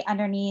person right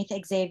underneath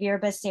Xavier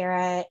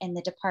Becerra in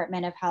the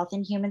Department of Health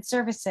and Human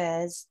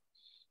Services,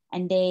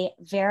 and they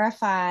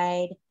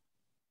verified,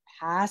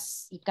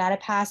 you've got to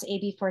pass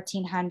AB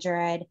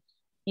 1400.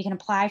 You can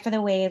apply for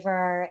the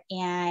waiver,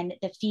 and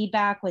the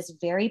feedback was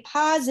very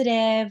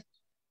positive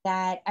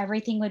that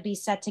everything would be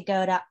set to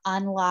go to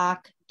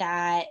unlock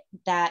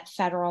that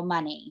federal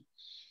money.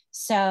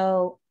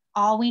 So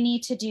all we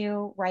need to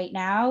do right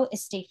now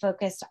is stay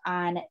focused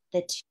on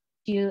the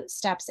two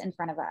steps in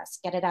front of us.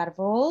 Get it out of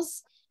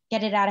rules,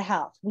 get it out of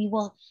health. We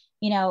will,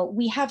 you know,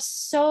 we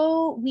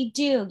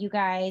do, you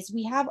guys,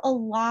 we have a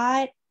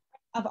lot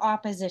of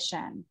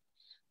opposition.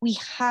 We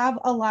have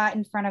a lot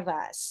in front of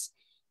us.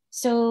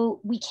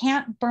 So we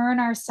can't burn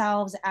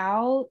ourselves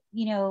out,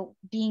 you know,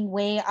 being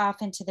way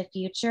off into the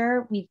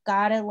future. We've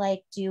got to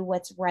like do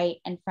what's right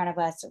in front of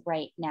us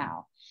right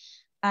now.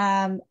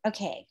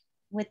 Okay,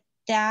 with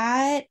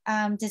that,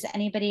 does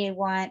anybody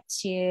want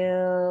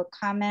to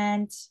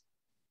comment?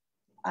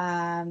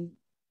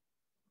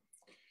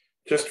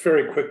 Just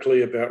very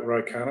quickly about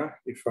Rokana,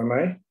 if I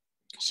may.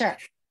 Sure.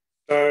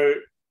 So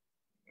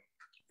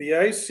the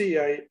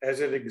ACA as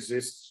it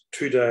exists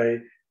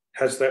today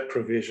has that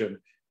provision.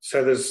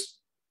 So there's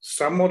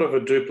somewhat of a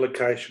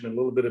duplication, a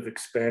little bit of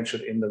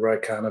expansion in the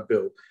Rokana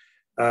bill.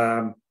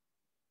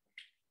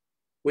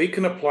 We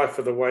can apply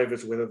for the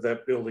waivers whether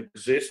that bill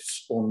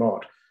exists or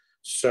not.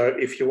 So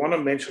if you want to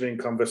mention it in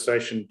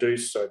conversation, do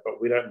so, but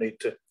we don't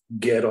need to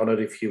get on it,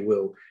 if you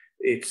will.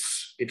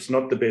 It's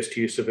not the best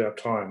use of our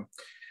time.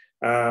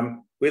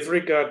 With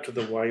regard to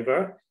the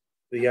waiver,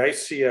 the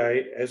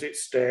ACA, as it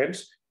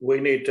stands,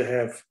 we need to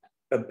have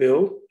a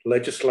bill,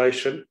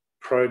 legislation,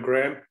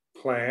 program,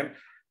 plan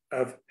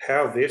of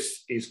how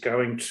this is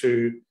going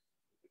to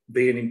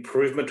be an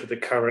improvement to the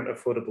current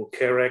Affordable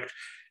Care Act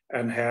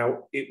and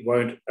how it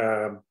won't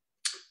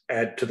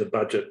add to the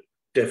budget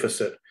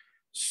deficit.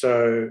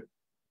 So,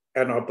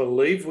 and I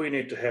believe we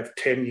need to have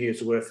 10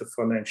 years worth of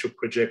financial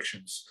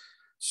projections.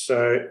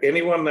 So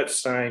anyone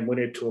that's saying we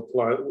need to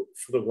apply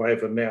for the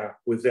waiver now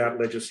without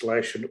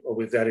legislation or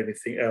without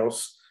anything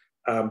else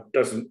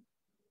doesn't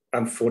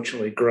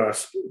unfortunately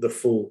grasp the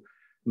full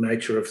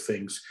nature of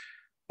things.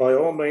 By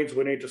all means,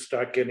 we need to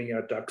start getting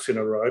our ducks in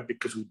a row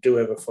because we do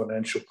have a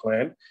financial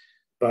plan.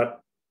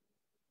 But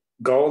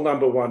goal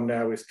number one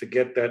now is to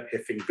get that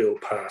effing bill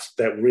passed.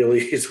 That really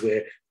is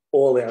where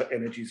all our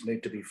energies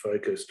need to be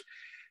focused.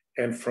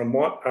 And from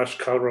what Ash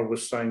Kalra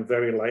was saying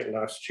very late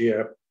last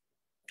year,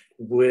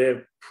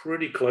 we're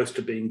pretty close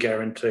to being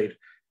guaranteed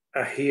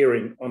a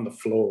hearing on the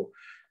floor,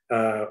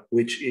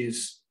 which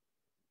is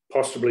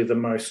possibly the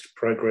most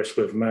progress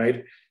we've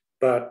made.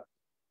 But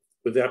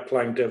without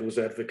playing devil's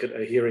advocate,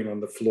 a hearing on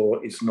the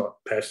floor is not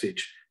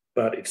passage,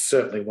 but it's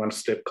certainly one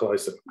step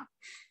closer.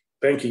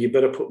 Thank you. You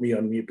better put me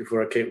on mute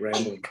before I keep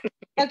rambling.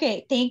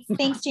 Okay,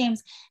 thanks,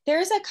 James.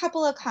 There's a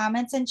couple of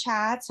comments in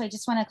chat, so I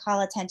just want to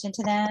call attention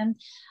to them.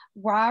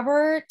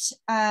 Robert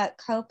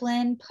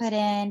Copeland put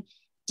in,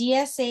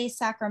 DSA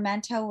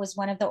Sacramento was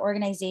one of the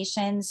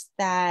organizations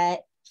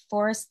that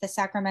forced the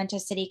Sacramento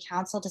City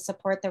Council to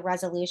support the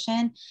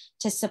resolution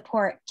to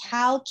support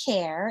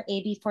CalCare,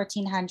 AB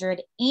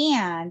 1400,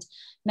 and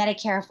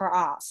Medicare for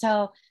All.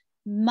 So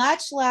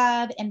much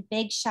love and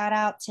big shout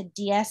out to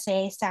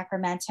DSA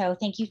Sacramento.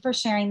 Thank you for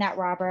sharing that,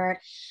 Robert.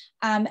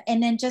 And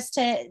then just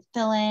to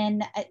fill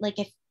in, like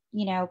if,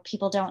 you know,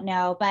 people don't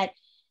know, but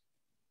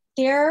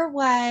there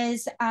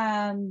was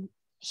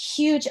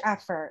huge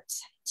effort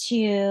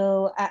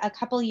to a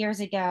couple years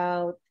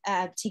ago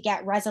to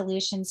get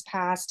resolutions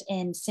passed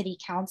in city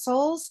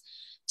councils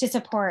to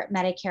support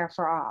Medicare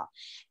for All.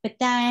 But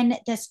then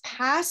this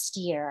past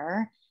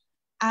year,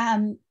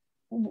 it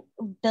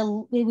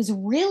was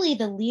really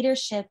the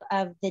leadership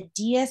of the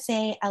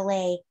DSA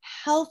LA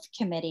Health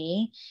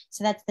Committee.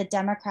 So that's the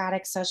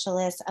Democratic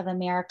Socialists of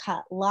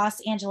America, Los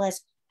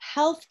Angeles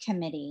Health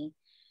Committee.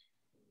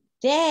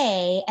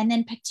 They, and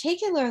then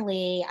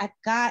particularly, I've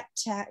got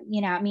to,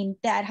 you know, I mean,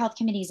 that health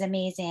committee is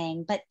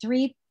amazing, but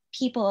 3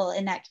 people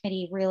in that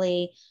committee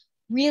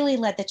really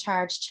led the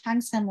charge.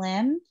 Chung-Sin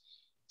Lim,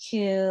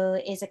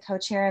 who is a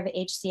co-chair of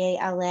HCA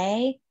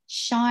LA,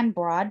 Sean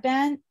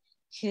Broadbent,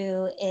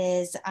 who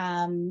is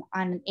on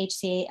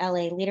HCA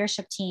LA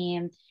leadership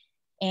team,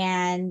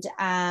 and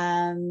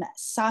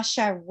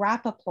Sasha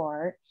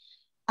Rappaport.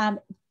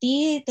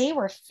 They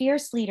were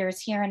fierce leaders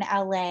here in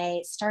LA,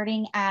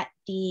 starting at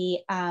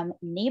the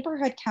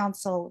neighborhood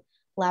council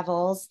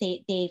levels.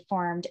 They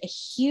formed a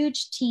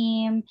huge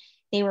team.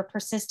 They were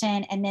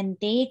persistent, and then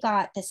they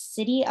got the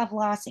city of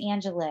Los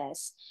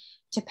Angeles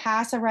to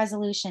pass a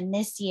resolution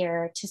this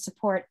year to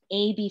support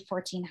AB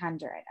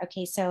 1400.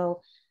 Okay,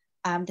 so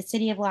the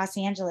city of Los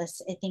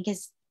Angeles, I think,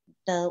 is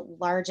the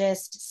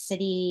largest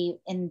city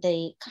in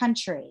the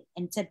country.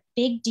 And it's a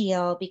big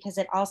deal because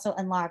it also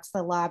unlocks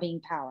the lobbying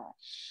power.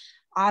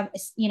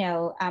 You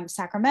know,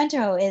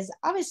 Sacramento is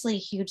obviously a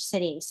huge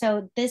city.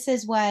 So this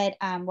is what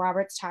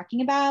Robert's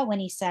talking about when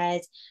he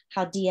says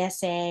how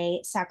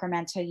DSA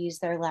Sacramento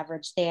used their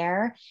leverage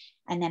there.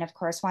 And then, of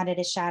course, wanted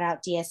to shout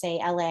out DSA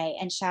LA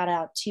and shout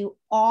out to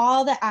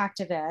all the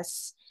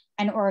activists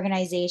and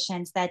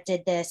organizations that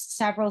did this.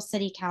 Several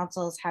city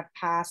councils have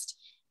passed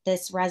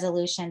this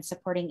resolution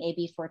supporting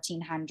AB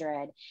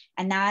 1400,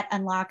 and that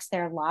unlocks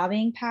their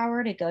lobbying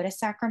power to go to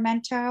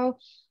Sacramento.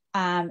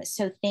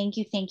 So thank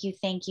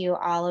you,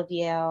 all of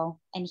you.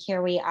 And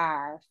here we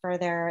are,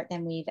 further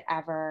than we've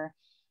ever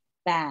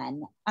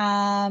been.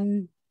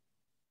 I'm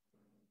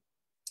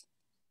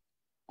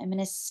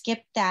gonna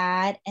skip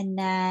that, and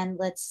then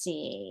let's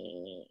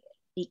see,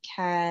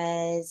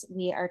 because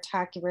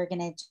we're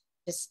gonna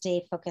just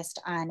stay focused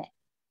on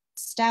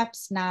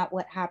steps, not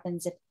what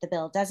happens if the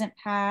bill doesn't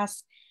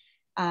pass,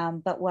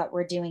 but what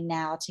we're doing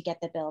now to get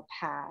the bill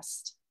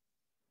passed.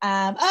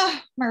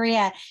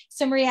 Maria.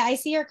 So Maria, I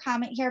see your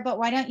comment here,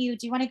 but do you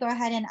want to go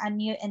ahead and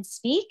unmute and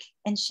speak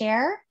and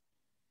share?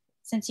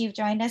 Since you've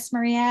joined us,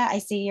 Maria, I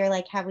see you're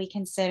like, have we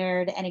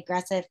considered an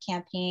aggressive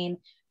campaign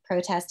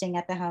protesting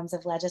at the homes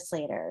of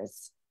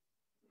legislators?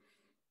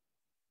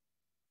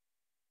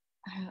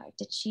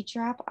 Did she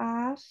drop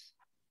off?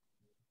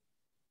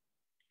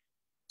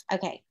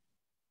 Okay.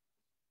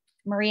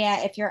 Maria,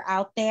 if you're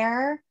out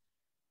there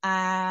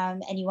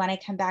and you want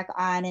to come back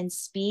on and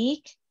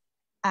speak,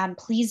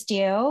 please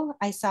do.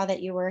 I saw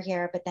that you were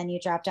here, but then you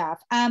dropped off.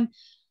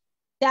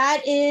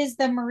 That is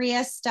the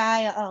Maria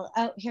style.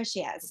 Oh, here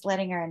she is,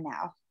 letting her in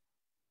now.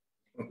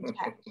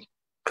 Okay.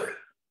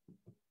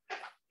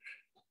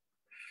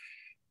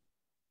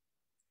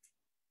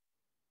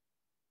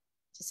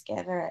 Just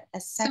give her a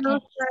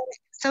second.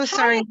 So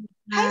sorry.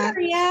 Hi,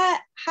 Maria.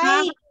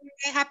 Hi.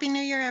 Happy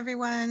New Year,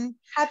 everyone.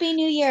 Happy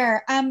New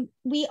Year.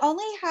 We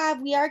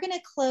are going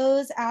to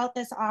close out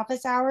this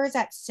office hours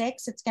at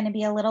 6. It's going to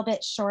be a little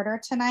bit shorter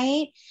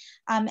tonight.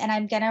 And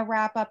I'm going to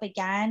wrap up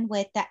again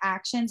with the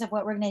actions of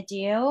what we're going to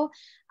do.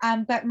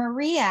 But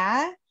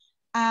Maria,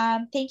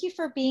 thank you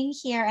for being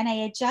here. And I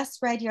had just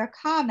read your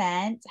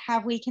comment.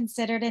 Have we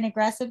considered an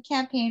aggressive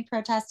campaign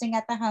protesting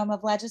at the home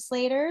of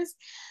legislators?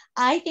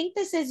 I think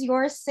this is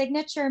your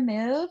signature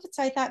move.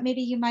 So I thought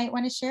maybe you might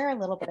want to share a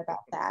little bit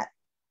about that.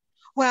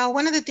 Well,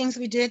 one of the things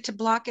we did to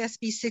block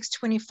SB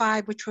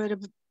 625, which would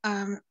have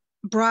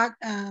brought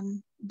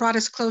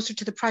us closer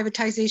to the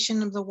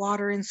privatization of the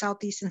water in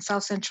Southeast and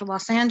South Central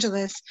Los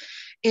Angeles,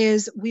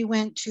 is we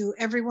went to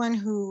everyone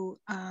who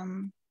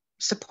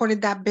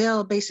supported that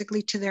bill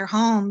basically to their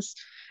homes,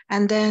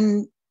 and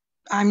then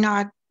I'm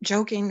not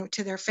joking,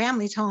 to their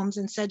families' homes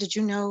and said, did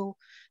you know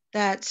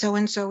that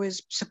so-and-so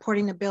is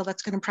supporting a bill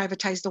that's going to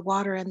privatize the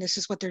water, and this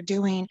is what they're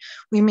doing?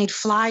 We made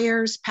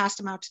flyers, passed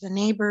them out to the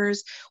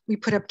neighbors. We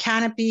put up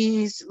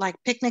canopies, like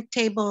picnic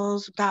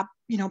tables, got,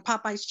 you know,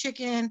 Popeye's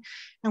chicken,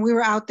 and we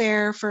were out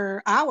there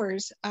for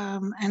hours,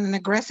 and an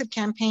aggressive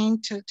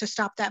campaign to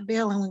stop that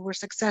bill, and we were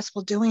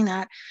successful doing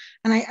that.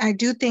 And I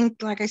do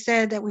think, like I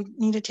said, that we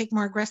need to take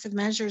more aggressive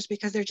measures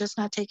because they're just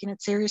not taking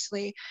it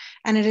seriously.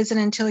 And it isn't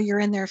until you're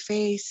in their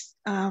face,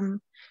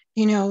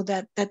 you know,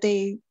 that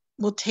they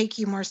will take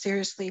you more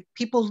seriously.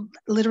 People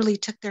literally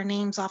took their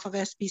names off of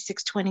SB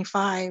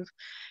 625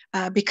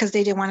 because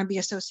they didn't want to be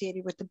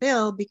associated with the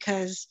bill,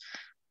 because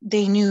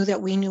they knew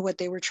that we knew what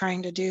they were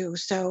trying to do.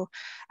 So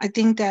I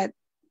think that,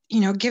 you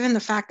know, given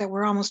the fact that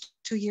we're almost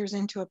 2 years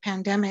into a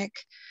pandemic,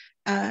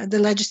 the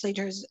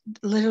legislators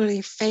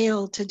literally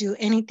failed to do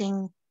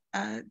anything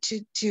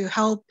to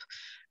help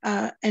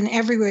in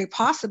every way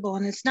possible.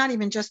 And it's not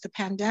even just the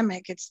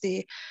pandemic, it's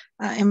the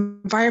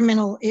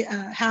environmental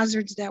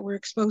hazards that we're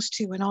exposed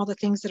to, and all the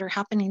things that are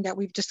happening that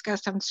we've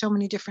discussed on so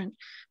many different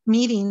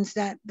meetings,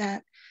 that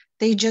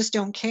they just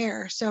don't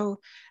care. So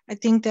I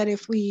think that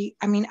if we,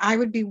 I mean, I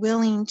would be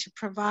willing to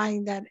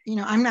provide that, you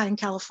know, I'm not in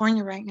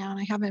California right now, and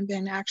I haven't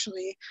been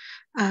actually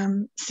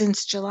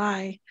since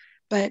July,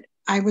 but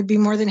I would be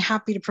more than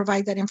happy to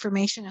provide that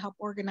information to help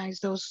organize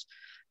those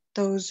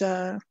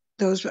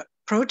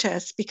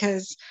protests,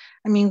 because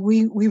I mean,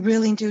 we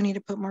really do need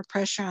to put more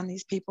pressure on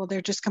these people.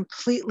 They're just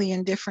completely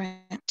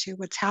indifferent to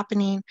what's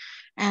happening,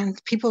 and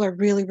people are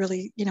really,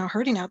 really, you know,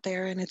 hurting out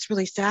there, and it's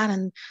really sad.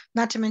 And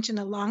not to mention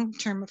the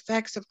long-term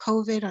effects of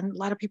COVID, and a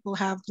lot of people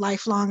have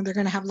they're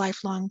going to have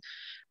lifelong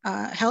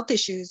health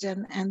issues,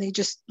 and they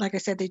just, like I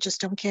said, they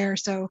just don't care.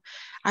 So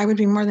I would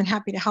be more than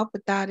happy to help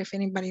with that if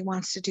anybody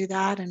wants to do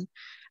that and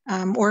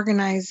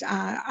organize.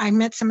 I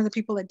met some of the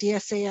people at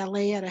DSA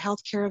LA at a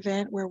healthcare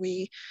event where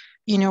we,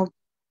 you know,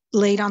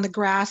 laid on the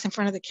grass in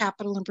front of the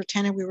Capitol and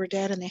pretended we were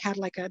dead, and they had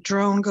like a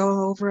drone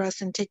go over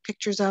us and take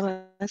pictures of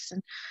us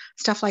and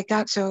stuff like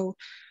that. So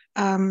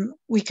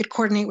we could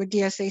coordinate with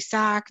DSA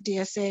SAC,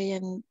 DSA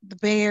in the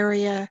Bay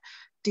Area,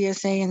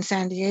 DSA in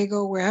San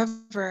Diego,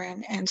 wherever,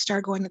 and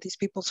start going to these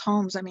people's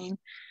homes. I mean,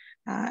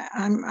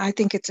 I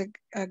think it's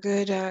a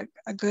good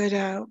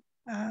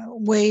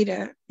way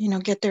to, you know,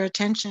 get their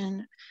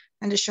attention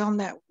and to show them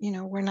that, you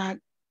know, we're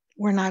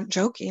not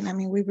joking. I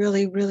mean, we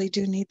really, really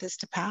do need this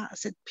to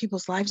pass.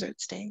 People's lives are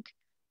at stake.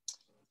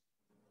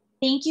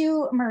 Thank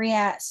you,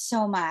 Maria,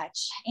 so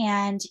much.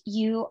 And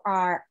you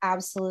are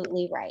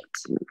absolutely right.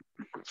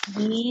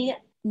 We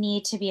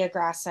need to be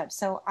aggressive.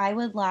 So I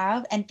would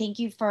love, and thank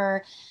you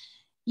for,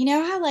 you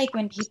know how like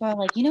when people are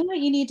like, you know what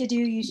you need to do,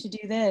 you should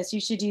do this,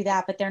 you should do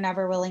that, but they're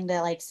never willing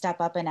to like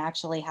step up and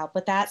actually help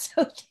with that.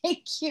 So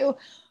thank you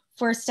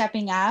for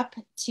stepping up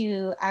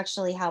to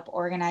actually help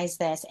organize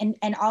this,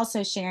 and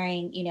also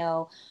sharing, you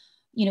know,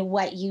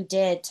 what you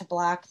did to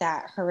block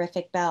that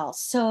horrific bill.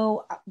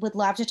 So would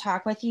love to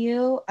talk with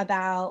you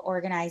about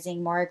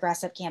organizing more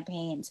aggressive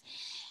campaigns.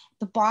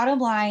 The bottom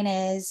line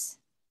is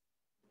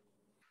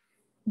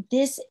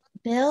this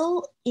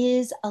bill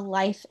is a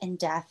life and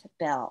death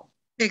bill.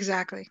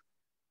 Exactly.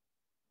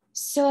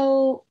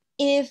 So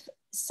if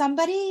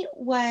somebody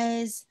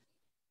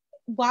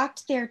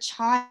walked their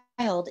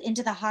child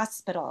into the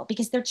hospital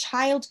because their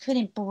child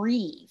couldn't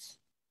breathe,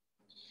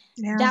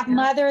 that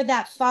mother,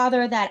 that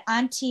father, that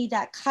auntie,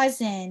 that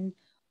cousin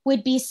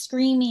would be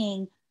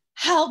screaming,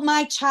 help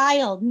my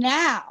child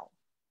now,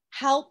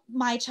 help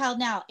my child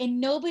now.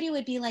 And nobody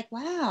would be like,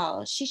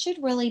 wow, she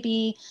should really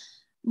be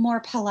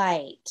more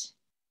polite.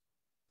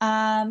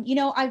 You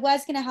know, I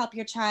was going to help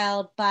your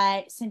child,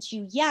 but since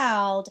you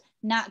yelled,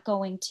 not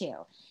going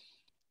to.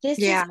 This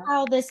is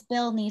how this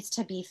bill needs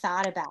to be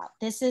thought about.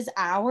 This is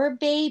our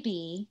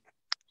baby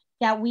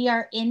that we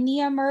are in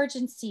the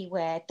emergency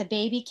with. The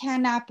baby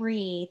cannot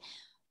breathe.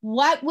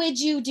 What would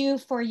you do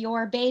for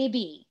your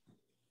baby?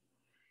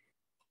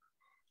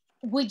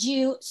 Would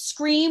you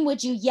scream?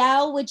 Would you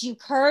yell? Would you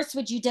curse?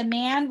 Would you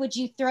demand? Would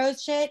you throw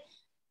shit?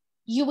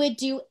 You would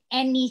do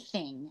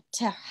anything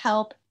to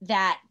help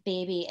that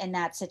baby in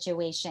that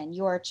situation,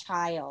 your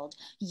child,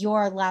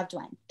 your loved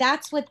one.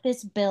 That's what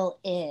this bill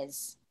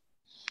is.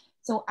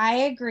 So I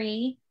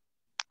agree.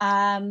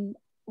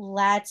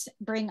 Let's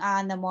bring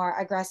on the more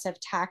aggressive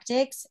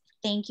tactics.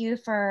 Thank you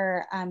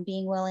for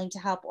being willing to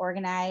help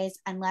organize,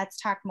 and let's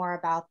talk more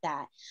about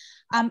that.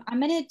 I'm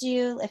going to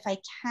do, if I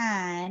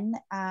can,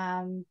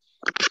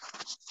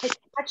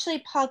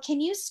 actually, Paul, can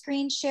you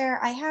screen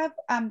share? I have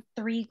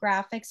 3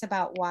 graphics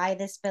about why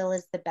this bill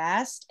is the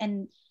best,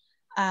 and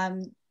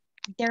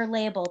they're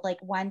labeled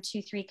like 1,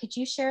 2, 3. Could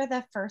you share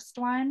the first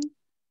one?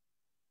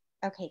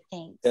 Okay,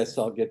 thanks. Yes,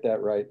 I'll get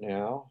that right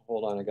now.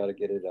 Hold on, I got to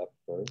get it up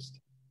first.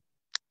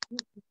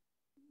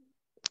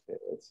 Okay,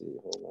 let's see,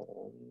 hold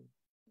on.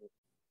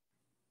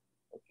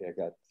 Okay, I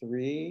got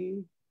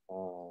 3.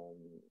 We'll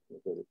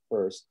go to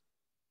first,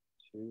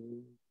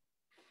 2,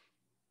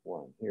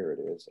 1. Here it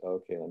is.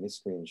 Okay, let me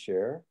screen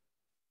share.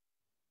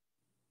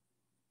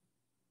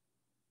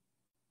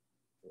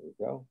 There we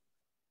go.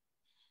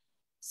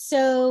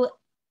 So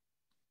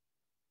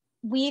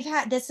we've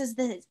had, this is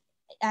the,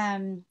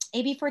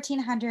 AB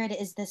 1400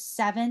 is the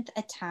 7th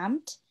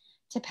attempt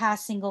to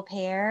pass single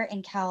payer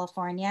in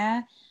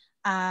California.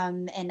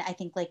 And I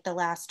think like the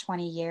last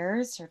 20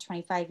 years or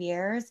 25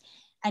 years.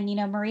 And, you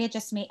know, Maria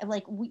just made,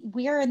 like,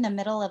 we are in the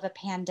middle of a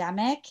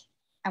pandemic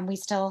and we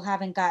still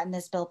haven't gotten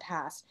this bill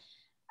passed.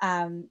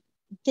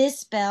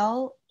 This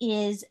bill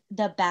is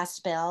the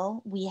best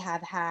bill we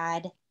have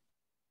had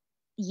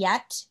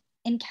yet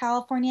in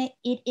California.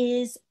 It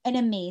is an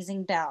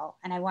amazing bill.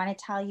 And I want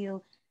to tell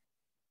you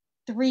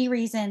 3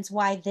 reasons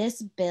why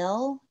this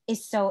bill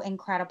is so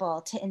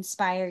incredible to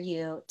inspire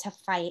you to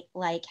fight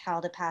like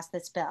hell to pass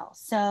this bill.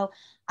 So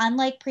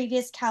unlike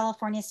previous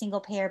California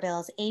single payer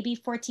bills, AB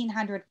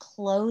 1400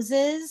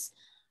 closes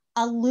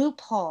a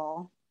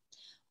loophole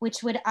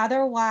which would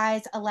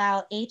otherwise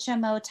allow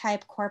HMO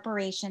type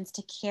corporations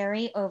to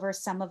carry over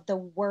some of the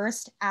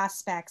worst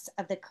aspects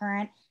of the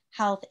current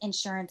health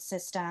insurance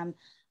system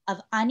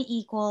of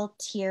unequal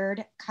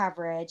tiered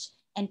coverage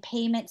and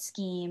payment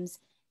schemes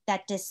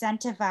that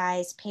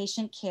disincentivize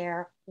patient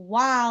care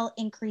while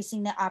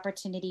increasing the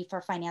opportunity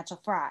for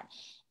financial fraud.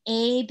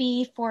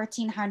 AB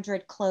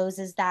 1400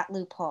 closes that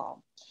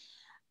loophole.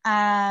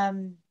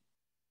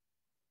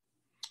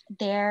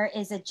 There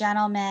is a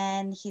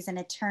gentleman, he's an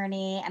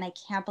attorney, and I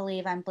can't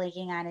believe I'm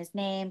blanking on his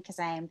name because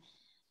I'm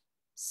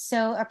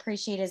so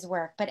appreciate his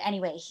work. But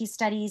anyway, he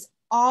studies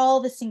all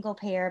the single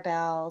payer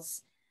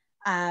bills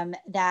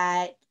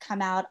that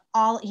come out.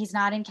 He's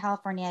not in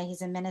California,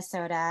 he's in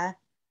Minnesota.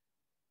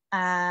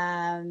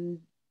 And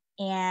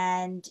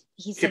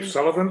he Kip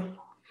Sullivan?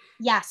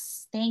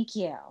 Yes, thank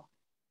you.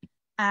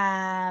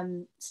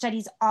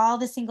 Studies all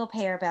the single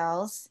payer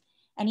bills.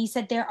 And he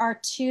said there are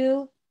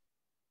 2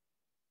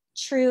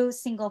 true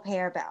single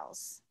payer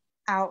bills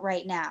out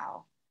right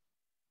now.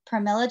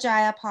 Pramila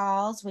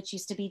Jayapal's, which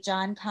used to be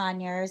John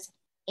Conyers,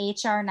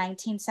 HR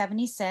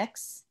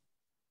 1976,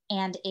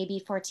 and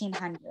AB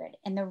 1400.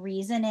 And the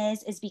reason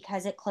is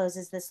because it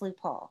closes this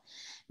loophole.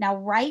 Now,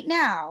 right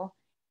now,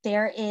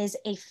 there is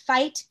a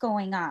fight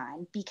going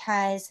on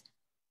because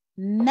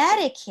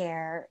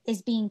Medicare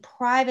is being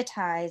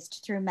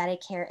privatized through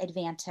Medicare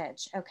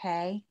Advantage,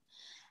 okay?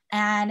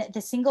 And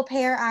the single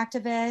payer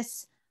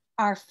activists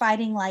are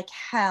fighting like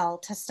hell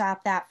to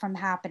stop that from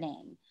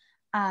happening.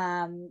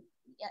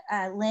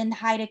 Lynn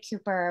Haida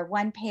Cooper,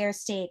 One Payer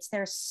States,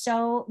 there's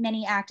so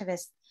many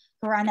activists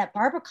who are on that.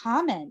 Barbara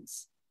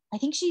Commons, I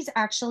think she's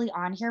actually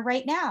on here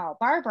right now.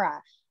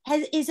 Barbara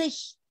is a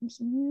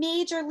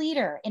major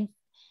leader in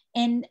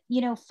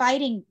you know,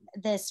 fighting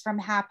this from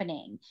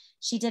happening.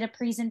 She did a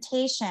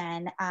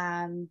presentation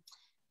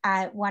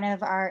at one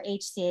of our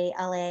HCA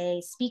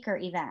LA speaker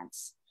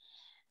events.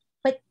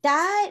 But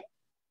that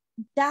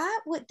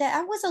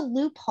was a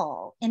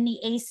loophole in the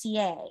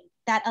ACA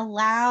that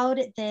allowed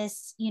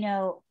this, you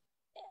know,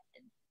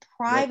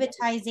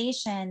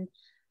 privatization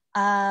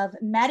of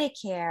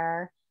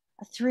Medicare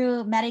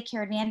through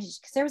Medicare Advantage,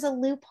 because there was a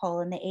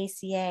loophole in the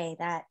ACA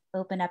that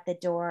opened up the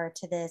door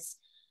to this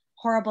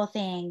horrible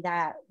thing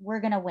that we're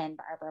going to win,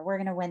 Barbara. We're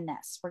going to win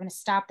this. We're going to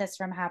stop this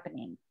from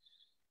happening.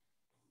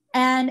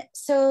 And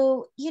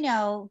so, you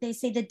know, they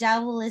say the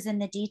devil is in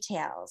the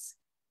details.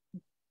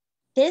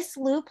 This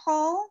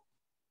loophole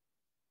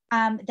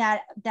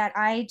that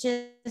I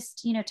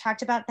just, you know,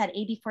 talked about, that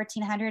AB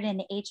 1400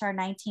 and HR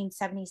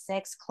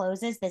 1976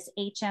 closes, this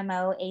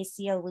HMO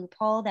ACO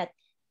loophole that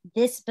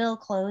this bill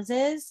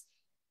closes,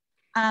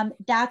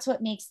 that's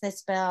what makes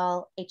this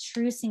bill a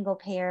true single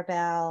payer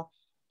bill.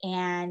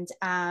 And,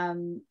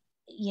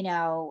 you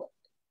know,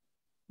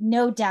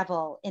 no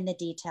devil in the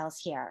details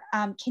here.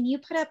 Can you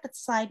put up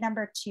slide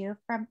number 2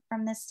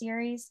 from this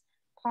series,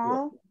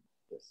 Paul?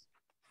 Yes.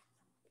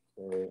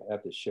 So I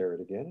have to share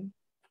it again.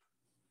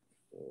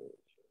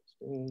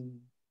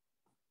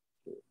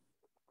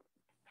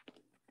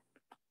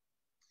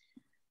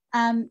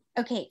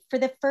 Okay, for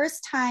the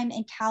first time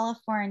in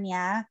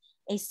California,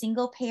 a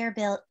single payer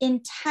bill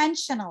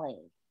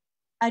intentionally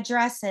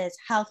addresses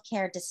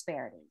healthcare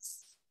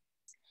disparities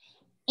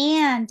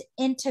and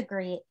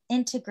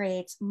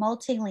integrates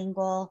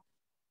multilingual,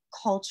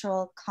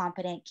 cultural,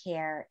 competent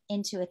care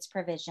into its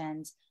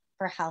provisions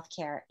for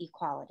healthcare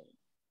equality.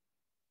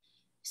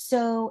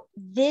 So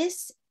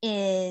this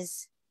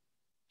is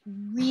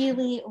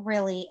really,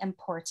 really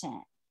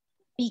important,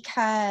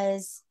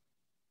 because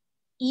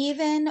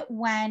even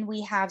when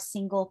we have a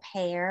single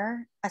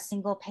payer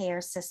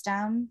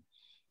system,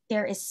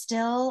 there is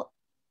still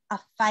a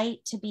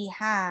fight to be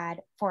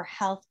had for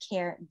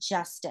healthcare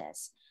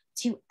justice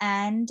to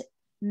end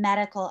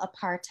medical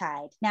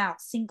apartheid. Now,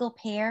 single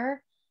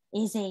payer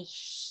is a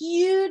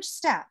huge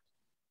step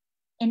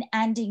in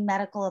ending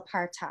medical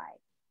apartheid.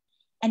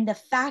 And the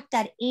fact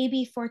that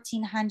AB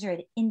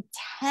 1400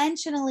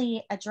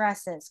 intentionally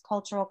addresses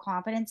cultural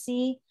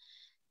competency,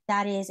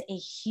 that is a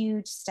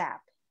huge step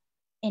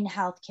in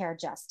healthcare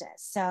justice.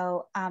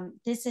 So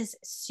this is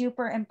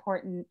super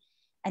important,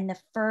 and the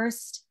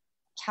first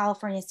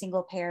California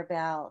single payer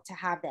bill to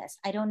have this.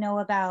 I don't know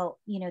about,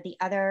 you know, the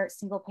other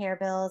single payer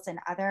bills in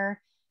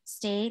other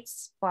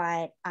states,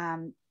 but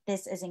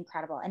this is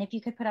incredible. And if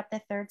you could put up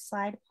the third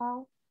slide,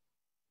 Paul.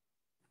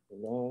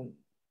 Hold on.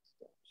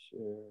 Stop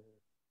share.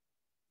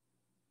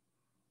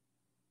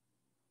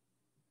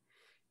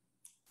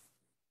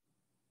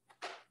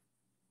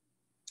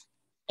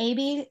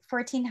 AB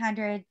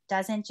 1400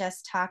 doesn't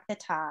just talk the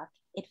talk,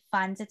 it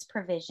funds its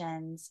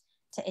provisions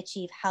to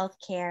achieve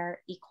healthcare,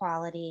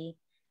 equality,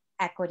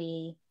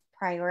 equity,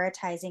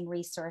 prioritizing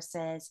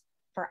resources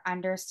for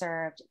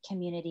underserved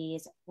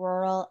communities,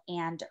 rural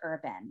and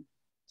urban.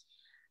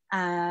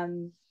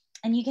 And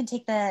you can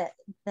take the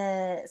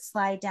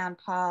slide down,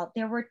 Paul.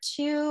 There were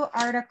 2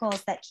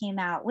 articles that came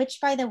out,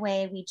 which, by the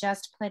way, we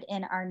just put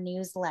in our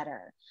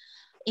newsletter.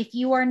 If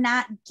you are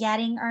not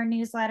getting our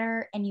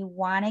newsletter and you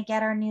want to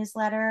get our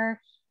newsletter,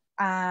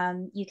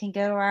 you can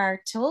go to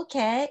our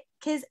toolkit,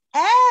 because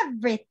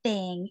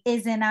everything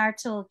is in our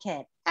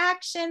toolkit.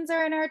 Actions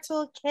are in our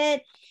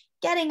toolkit.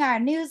 Getting our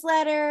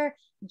newsletter,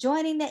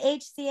 joining the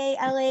HCA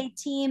LA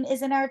team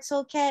is in our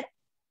toolkit.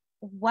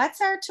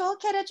 What's our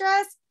toolkit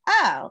address?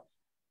 Oh,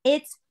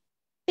 it's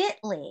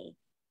bit.ly,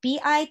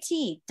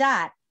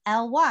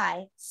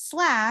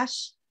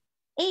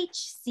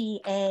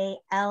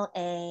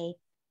 bit.ly/HCALA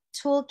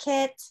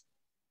toolkit,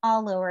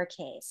 all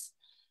lowercase.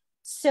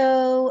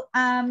 So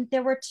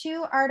there were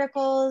 2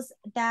 articles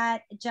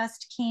that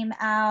just came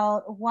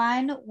out.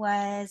 One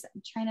was,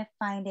 I'm trying to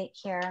find it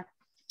here.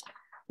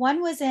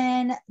 One was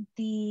in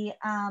the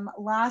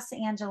Los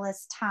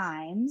Angeles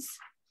Times,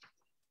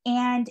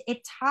 and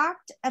it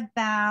talked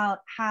about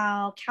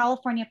how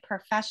California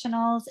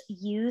professionals,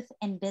 youth,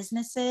 and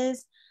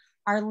businesses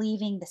are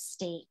leaving the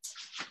state.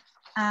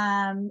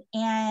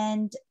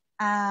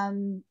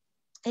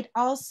 It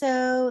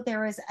also,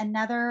 there was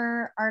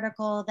another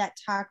article that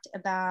talked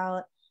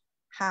about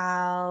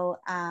how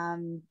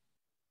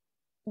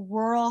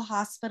rural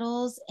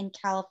hospitals in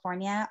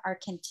California are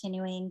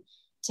continuing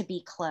to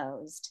be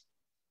closed.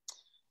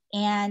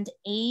 And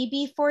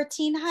AB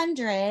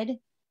 1400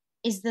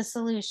 is the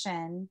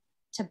solution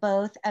to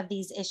both of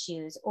these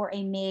issues, or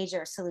a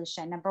major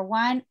solution. Number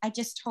one, I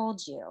just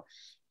told you,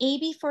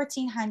 AB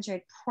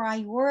 1400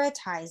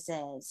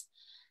 prioritizes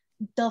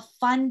the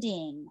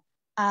funding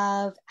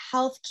of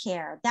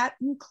healthcare. That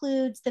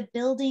includes the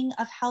building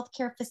of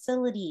healthcare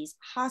facilities,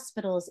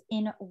 hospitals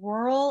in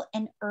rural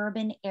and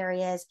urban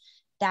areas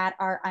that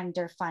are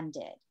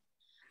underfunded.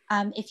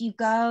 If you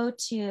go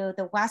to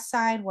the west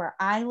side where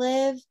I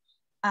live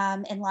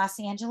in Los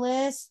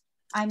Angeles,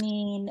 I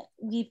mean,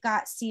 we've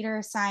got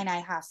Cedars-Sinai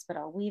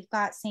Hospital, we've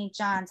got St.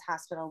 John's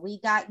Hospital, we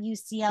got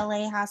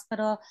UCLA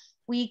Hospital,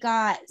 we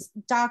got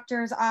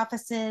doctors'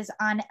 offices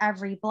on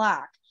every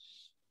block.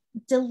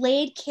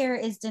 Delayed care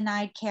is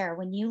denied care.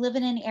 When you live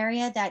in an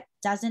area that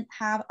doesn't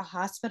have a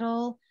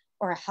hospital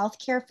or a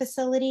healthcare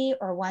facility,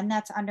 or one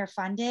that's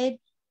underfunded,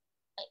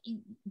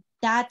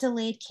 that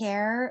delayed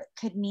care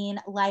could mean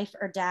life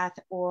or death,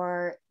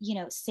 or, you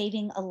know,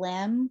 saving a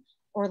limb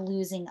or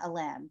losing a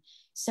limb.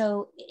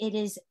 So it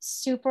is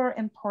super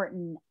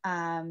important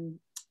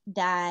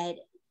that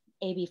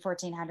AB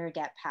 1400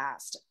 get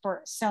passed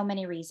for so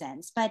many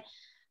reasons. But,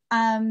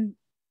 you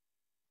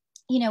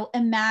know,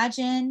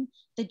 imagine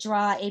the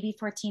draw AB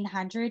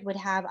 1400 would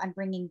have on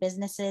bringing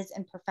businesses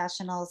and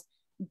professionals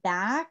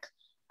back,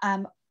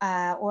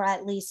 or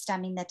at least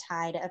stemming the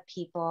tide of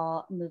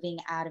people moving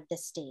out of the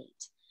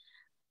state.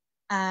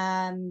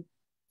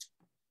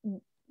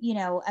 You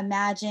know,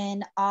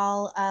 imagine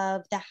all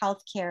of the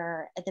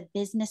healthcare, the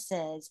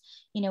businesses,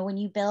 you know, when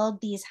you build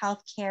these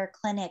healthcare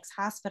clinics,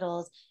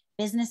 hospitals,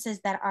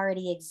 businesses that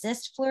already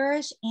exist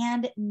flourish,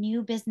 and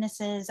new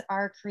businesses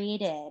are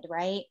created,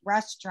 right?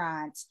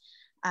 Restaurants,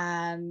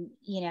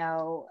 you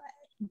know,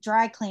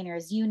 dry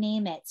cleaners, you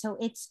name it. So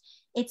it's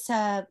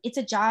a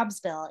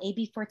jobs bill.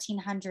 AB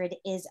 1400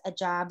 is a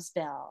jobs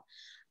bill.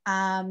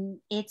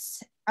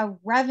 It's a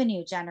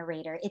revenue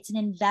generator. It's an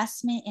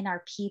investment in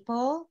our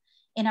people,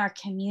 in our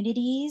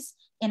communities,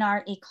 in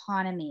our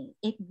economy.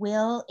 It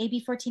will,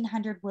 AB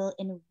 1400 will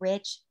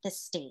enrich the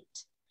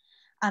state.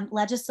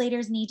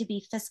 Legislators need to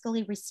be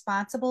fiscally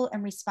responsible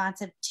and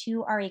responsive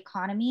to our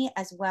economy,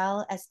 as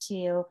well as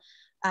to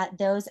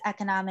those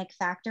economic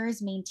factors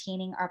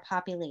maintaining our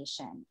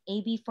population.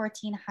 AB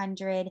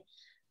 1400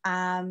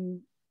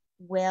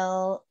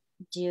 will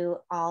do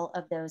all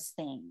of those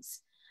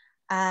things.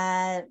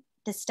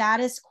 The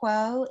status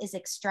quo is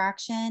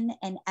extraction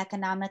and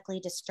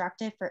economically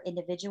destructive for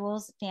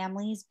individuals,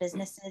 families,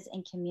 businesses,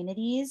 and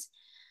communities.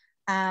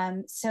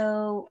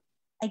 So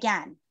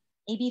again,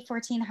 AB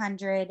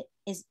 1400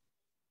 is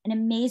an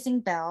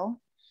amazing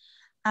bill.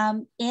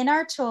 In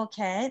our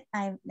toolkit,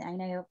 I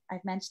know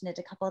I've mentioned it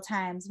a couple of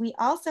times, we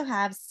also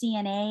have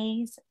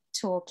CNA's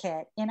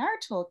toolkit in our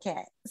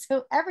toolkit.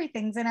 So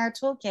everything's in our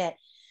toolkit.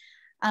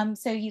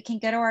 So you can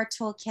go to our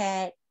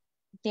toolkit.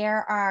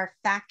 There are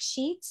fact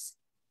sheets.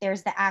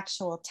 There's the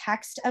actual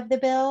text of the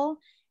bill.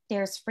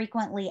 There's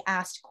frequently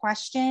asked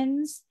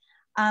questions.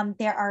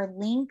 There are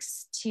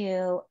links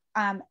to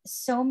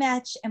so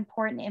much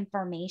important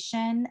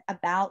information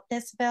about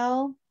this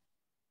bill.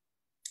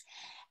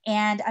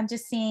 And I'm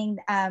just seeing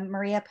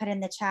Maria put in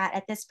the chat,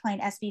 at this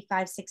point, SB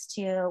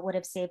 562 would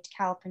have saved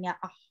California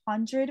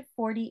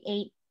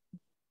 $148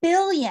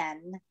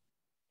 billion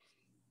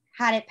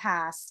had it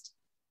passed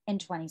in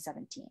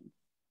 2017.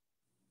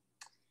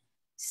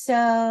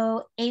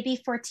 So AB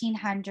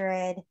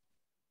 1400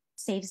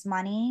 saves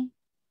money,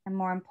 and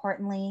more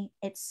importantly,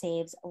 it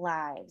saves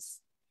lives.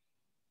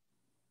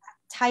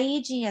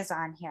 Taiji is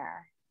on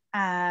here.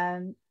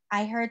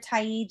 I heard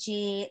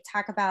Taiji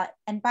talk about,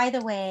 and by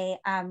the way,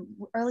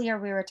 earlier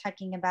we were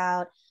talking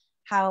about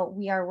how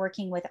we are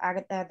working with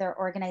other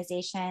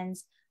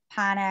organizations,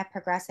 PANA,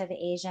 Progressive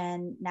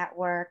Asian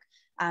Network,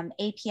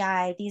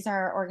 API. These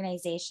are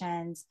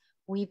organizations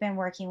we've been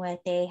working with.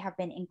 They have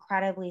been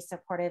incredibly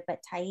supportive,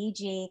 but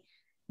Taiji,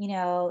 you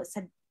know,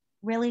 said,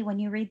 really, when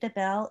you read the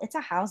bill, it's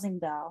a housing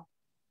bill.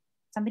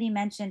 Somebody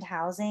mentioned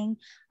housing.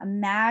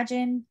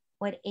 Imagine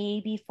what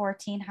AB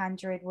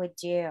 1400 would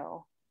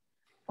do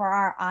for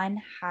our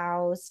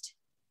unhoused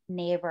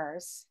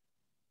neighbors.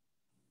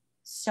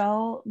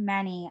 So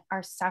many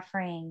are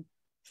suffering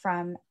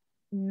from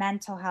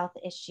mental health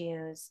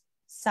issues,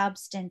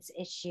 substance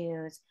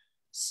issues.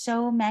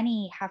 So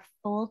many have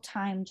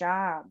full-time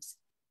jobs,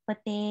 but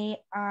they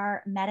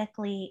are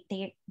medically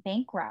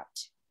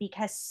bankrupt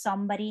because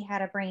somebody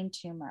had a brain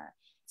tumor,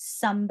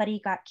 somebody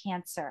got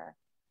cancer,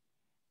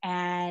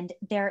 and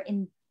they're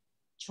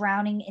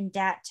drowning in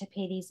debt to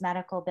pay these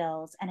medical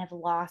bills and have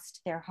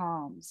lost their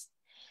homes.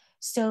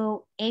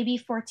 So AB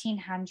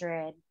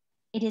 1400,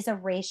 it is a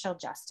racial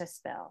justice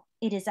bill.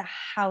 It is a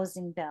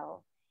housing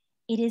bill.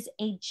 It is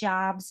a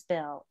jobs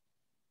bill.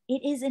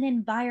 It is an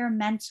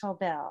environmental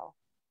bill.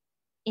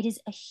 It is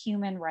a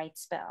human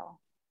rights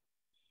bill.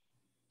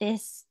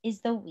 This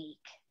is the week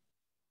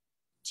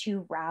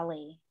to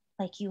rally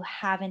like you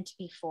haven't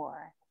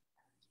before.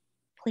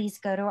 Please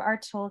go to our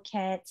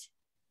toolkit.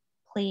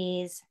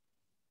 Please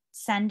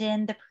send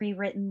in the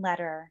pre-written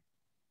letter.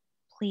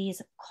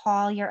 Please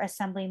call your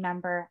assembly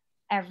member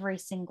every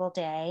single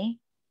day.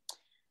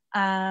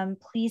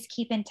 Please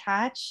keep in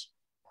touch.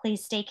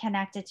 Please stay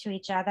connected to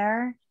each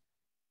other.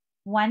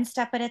 One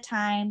step at a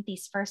time.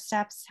 These first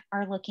steps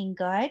are looking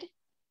good,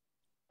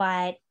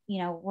 but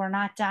you know, we're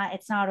not done.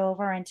 It's not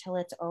over until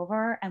it's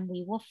over, and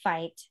we will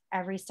fight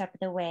every step of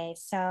the way.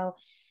 So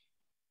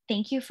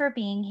thank you for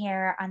being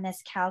here on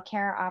this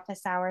CalCare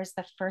office hours,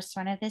 the first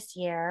one of this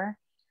year.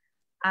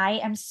 I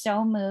am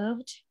so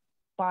moved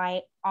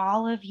by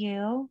all of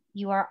you.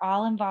 You are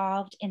all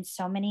involved in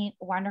so many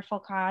wonderful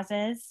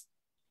causes.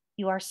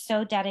 You are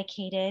so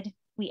dedicated.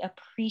 We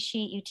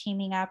appreciate you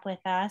teaming up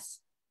with us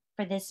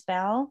for this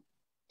bill.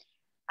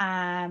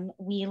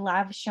 We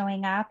love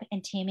showing up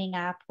and teaming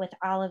up with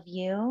all of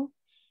you.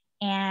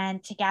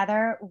 And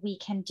together we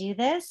can do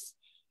this.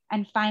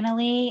 And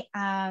finally,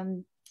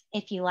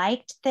 if you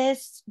liked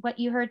this, what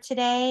you heard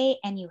today,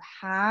 and you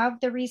have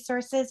the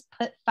resources,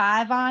 put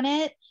 5 on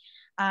it.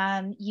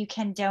 You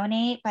can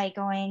donate by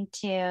going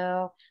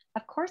to,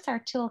 of course, our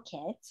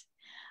toolkit,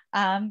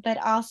 but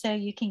also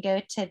you can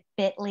go to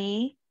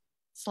bit.ly/HCALA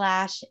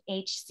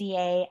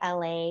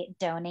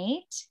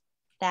donate.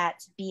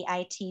 That's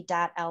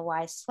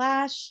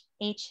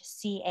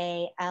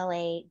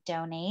bit.ly/HCALA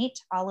donate,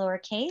 all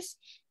lowercase.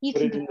 You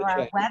can go to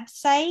our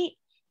website,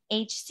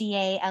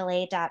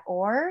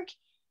 hcala.org,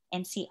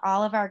 and see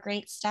all of our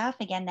great stuff.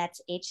 Again, that's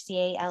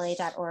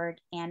hcala.org.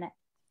 And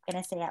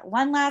going to say it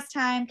one last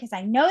time because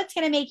I know it's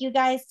going to make you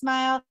guys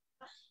smile.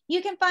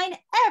 You can find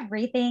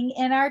everything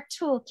in our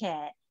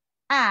toolkit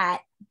at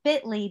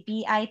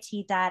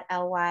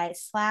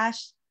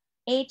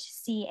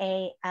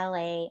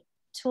bit.ly/HCALA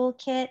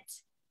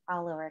toolkit,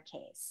 all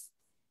lowercase.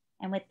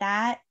 And with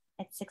that,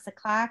 at 6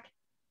 o'clock,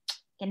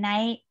 good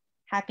night.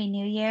 Happy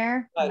New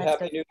Year.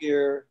 Happy New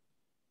Year.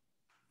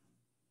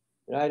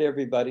 Good night,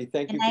 everybody.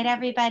 Thank you. Good night,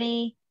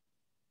 everybody.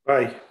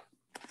 Bye.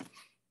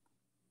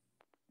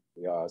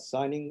 We are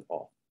signing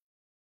off.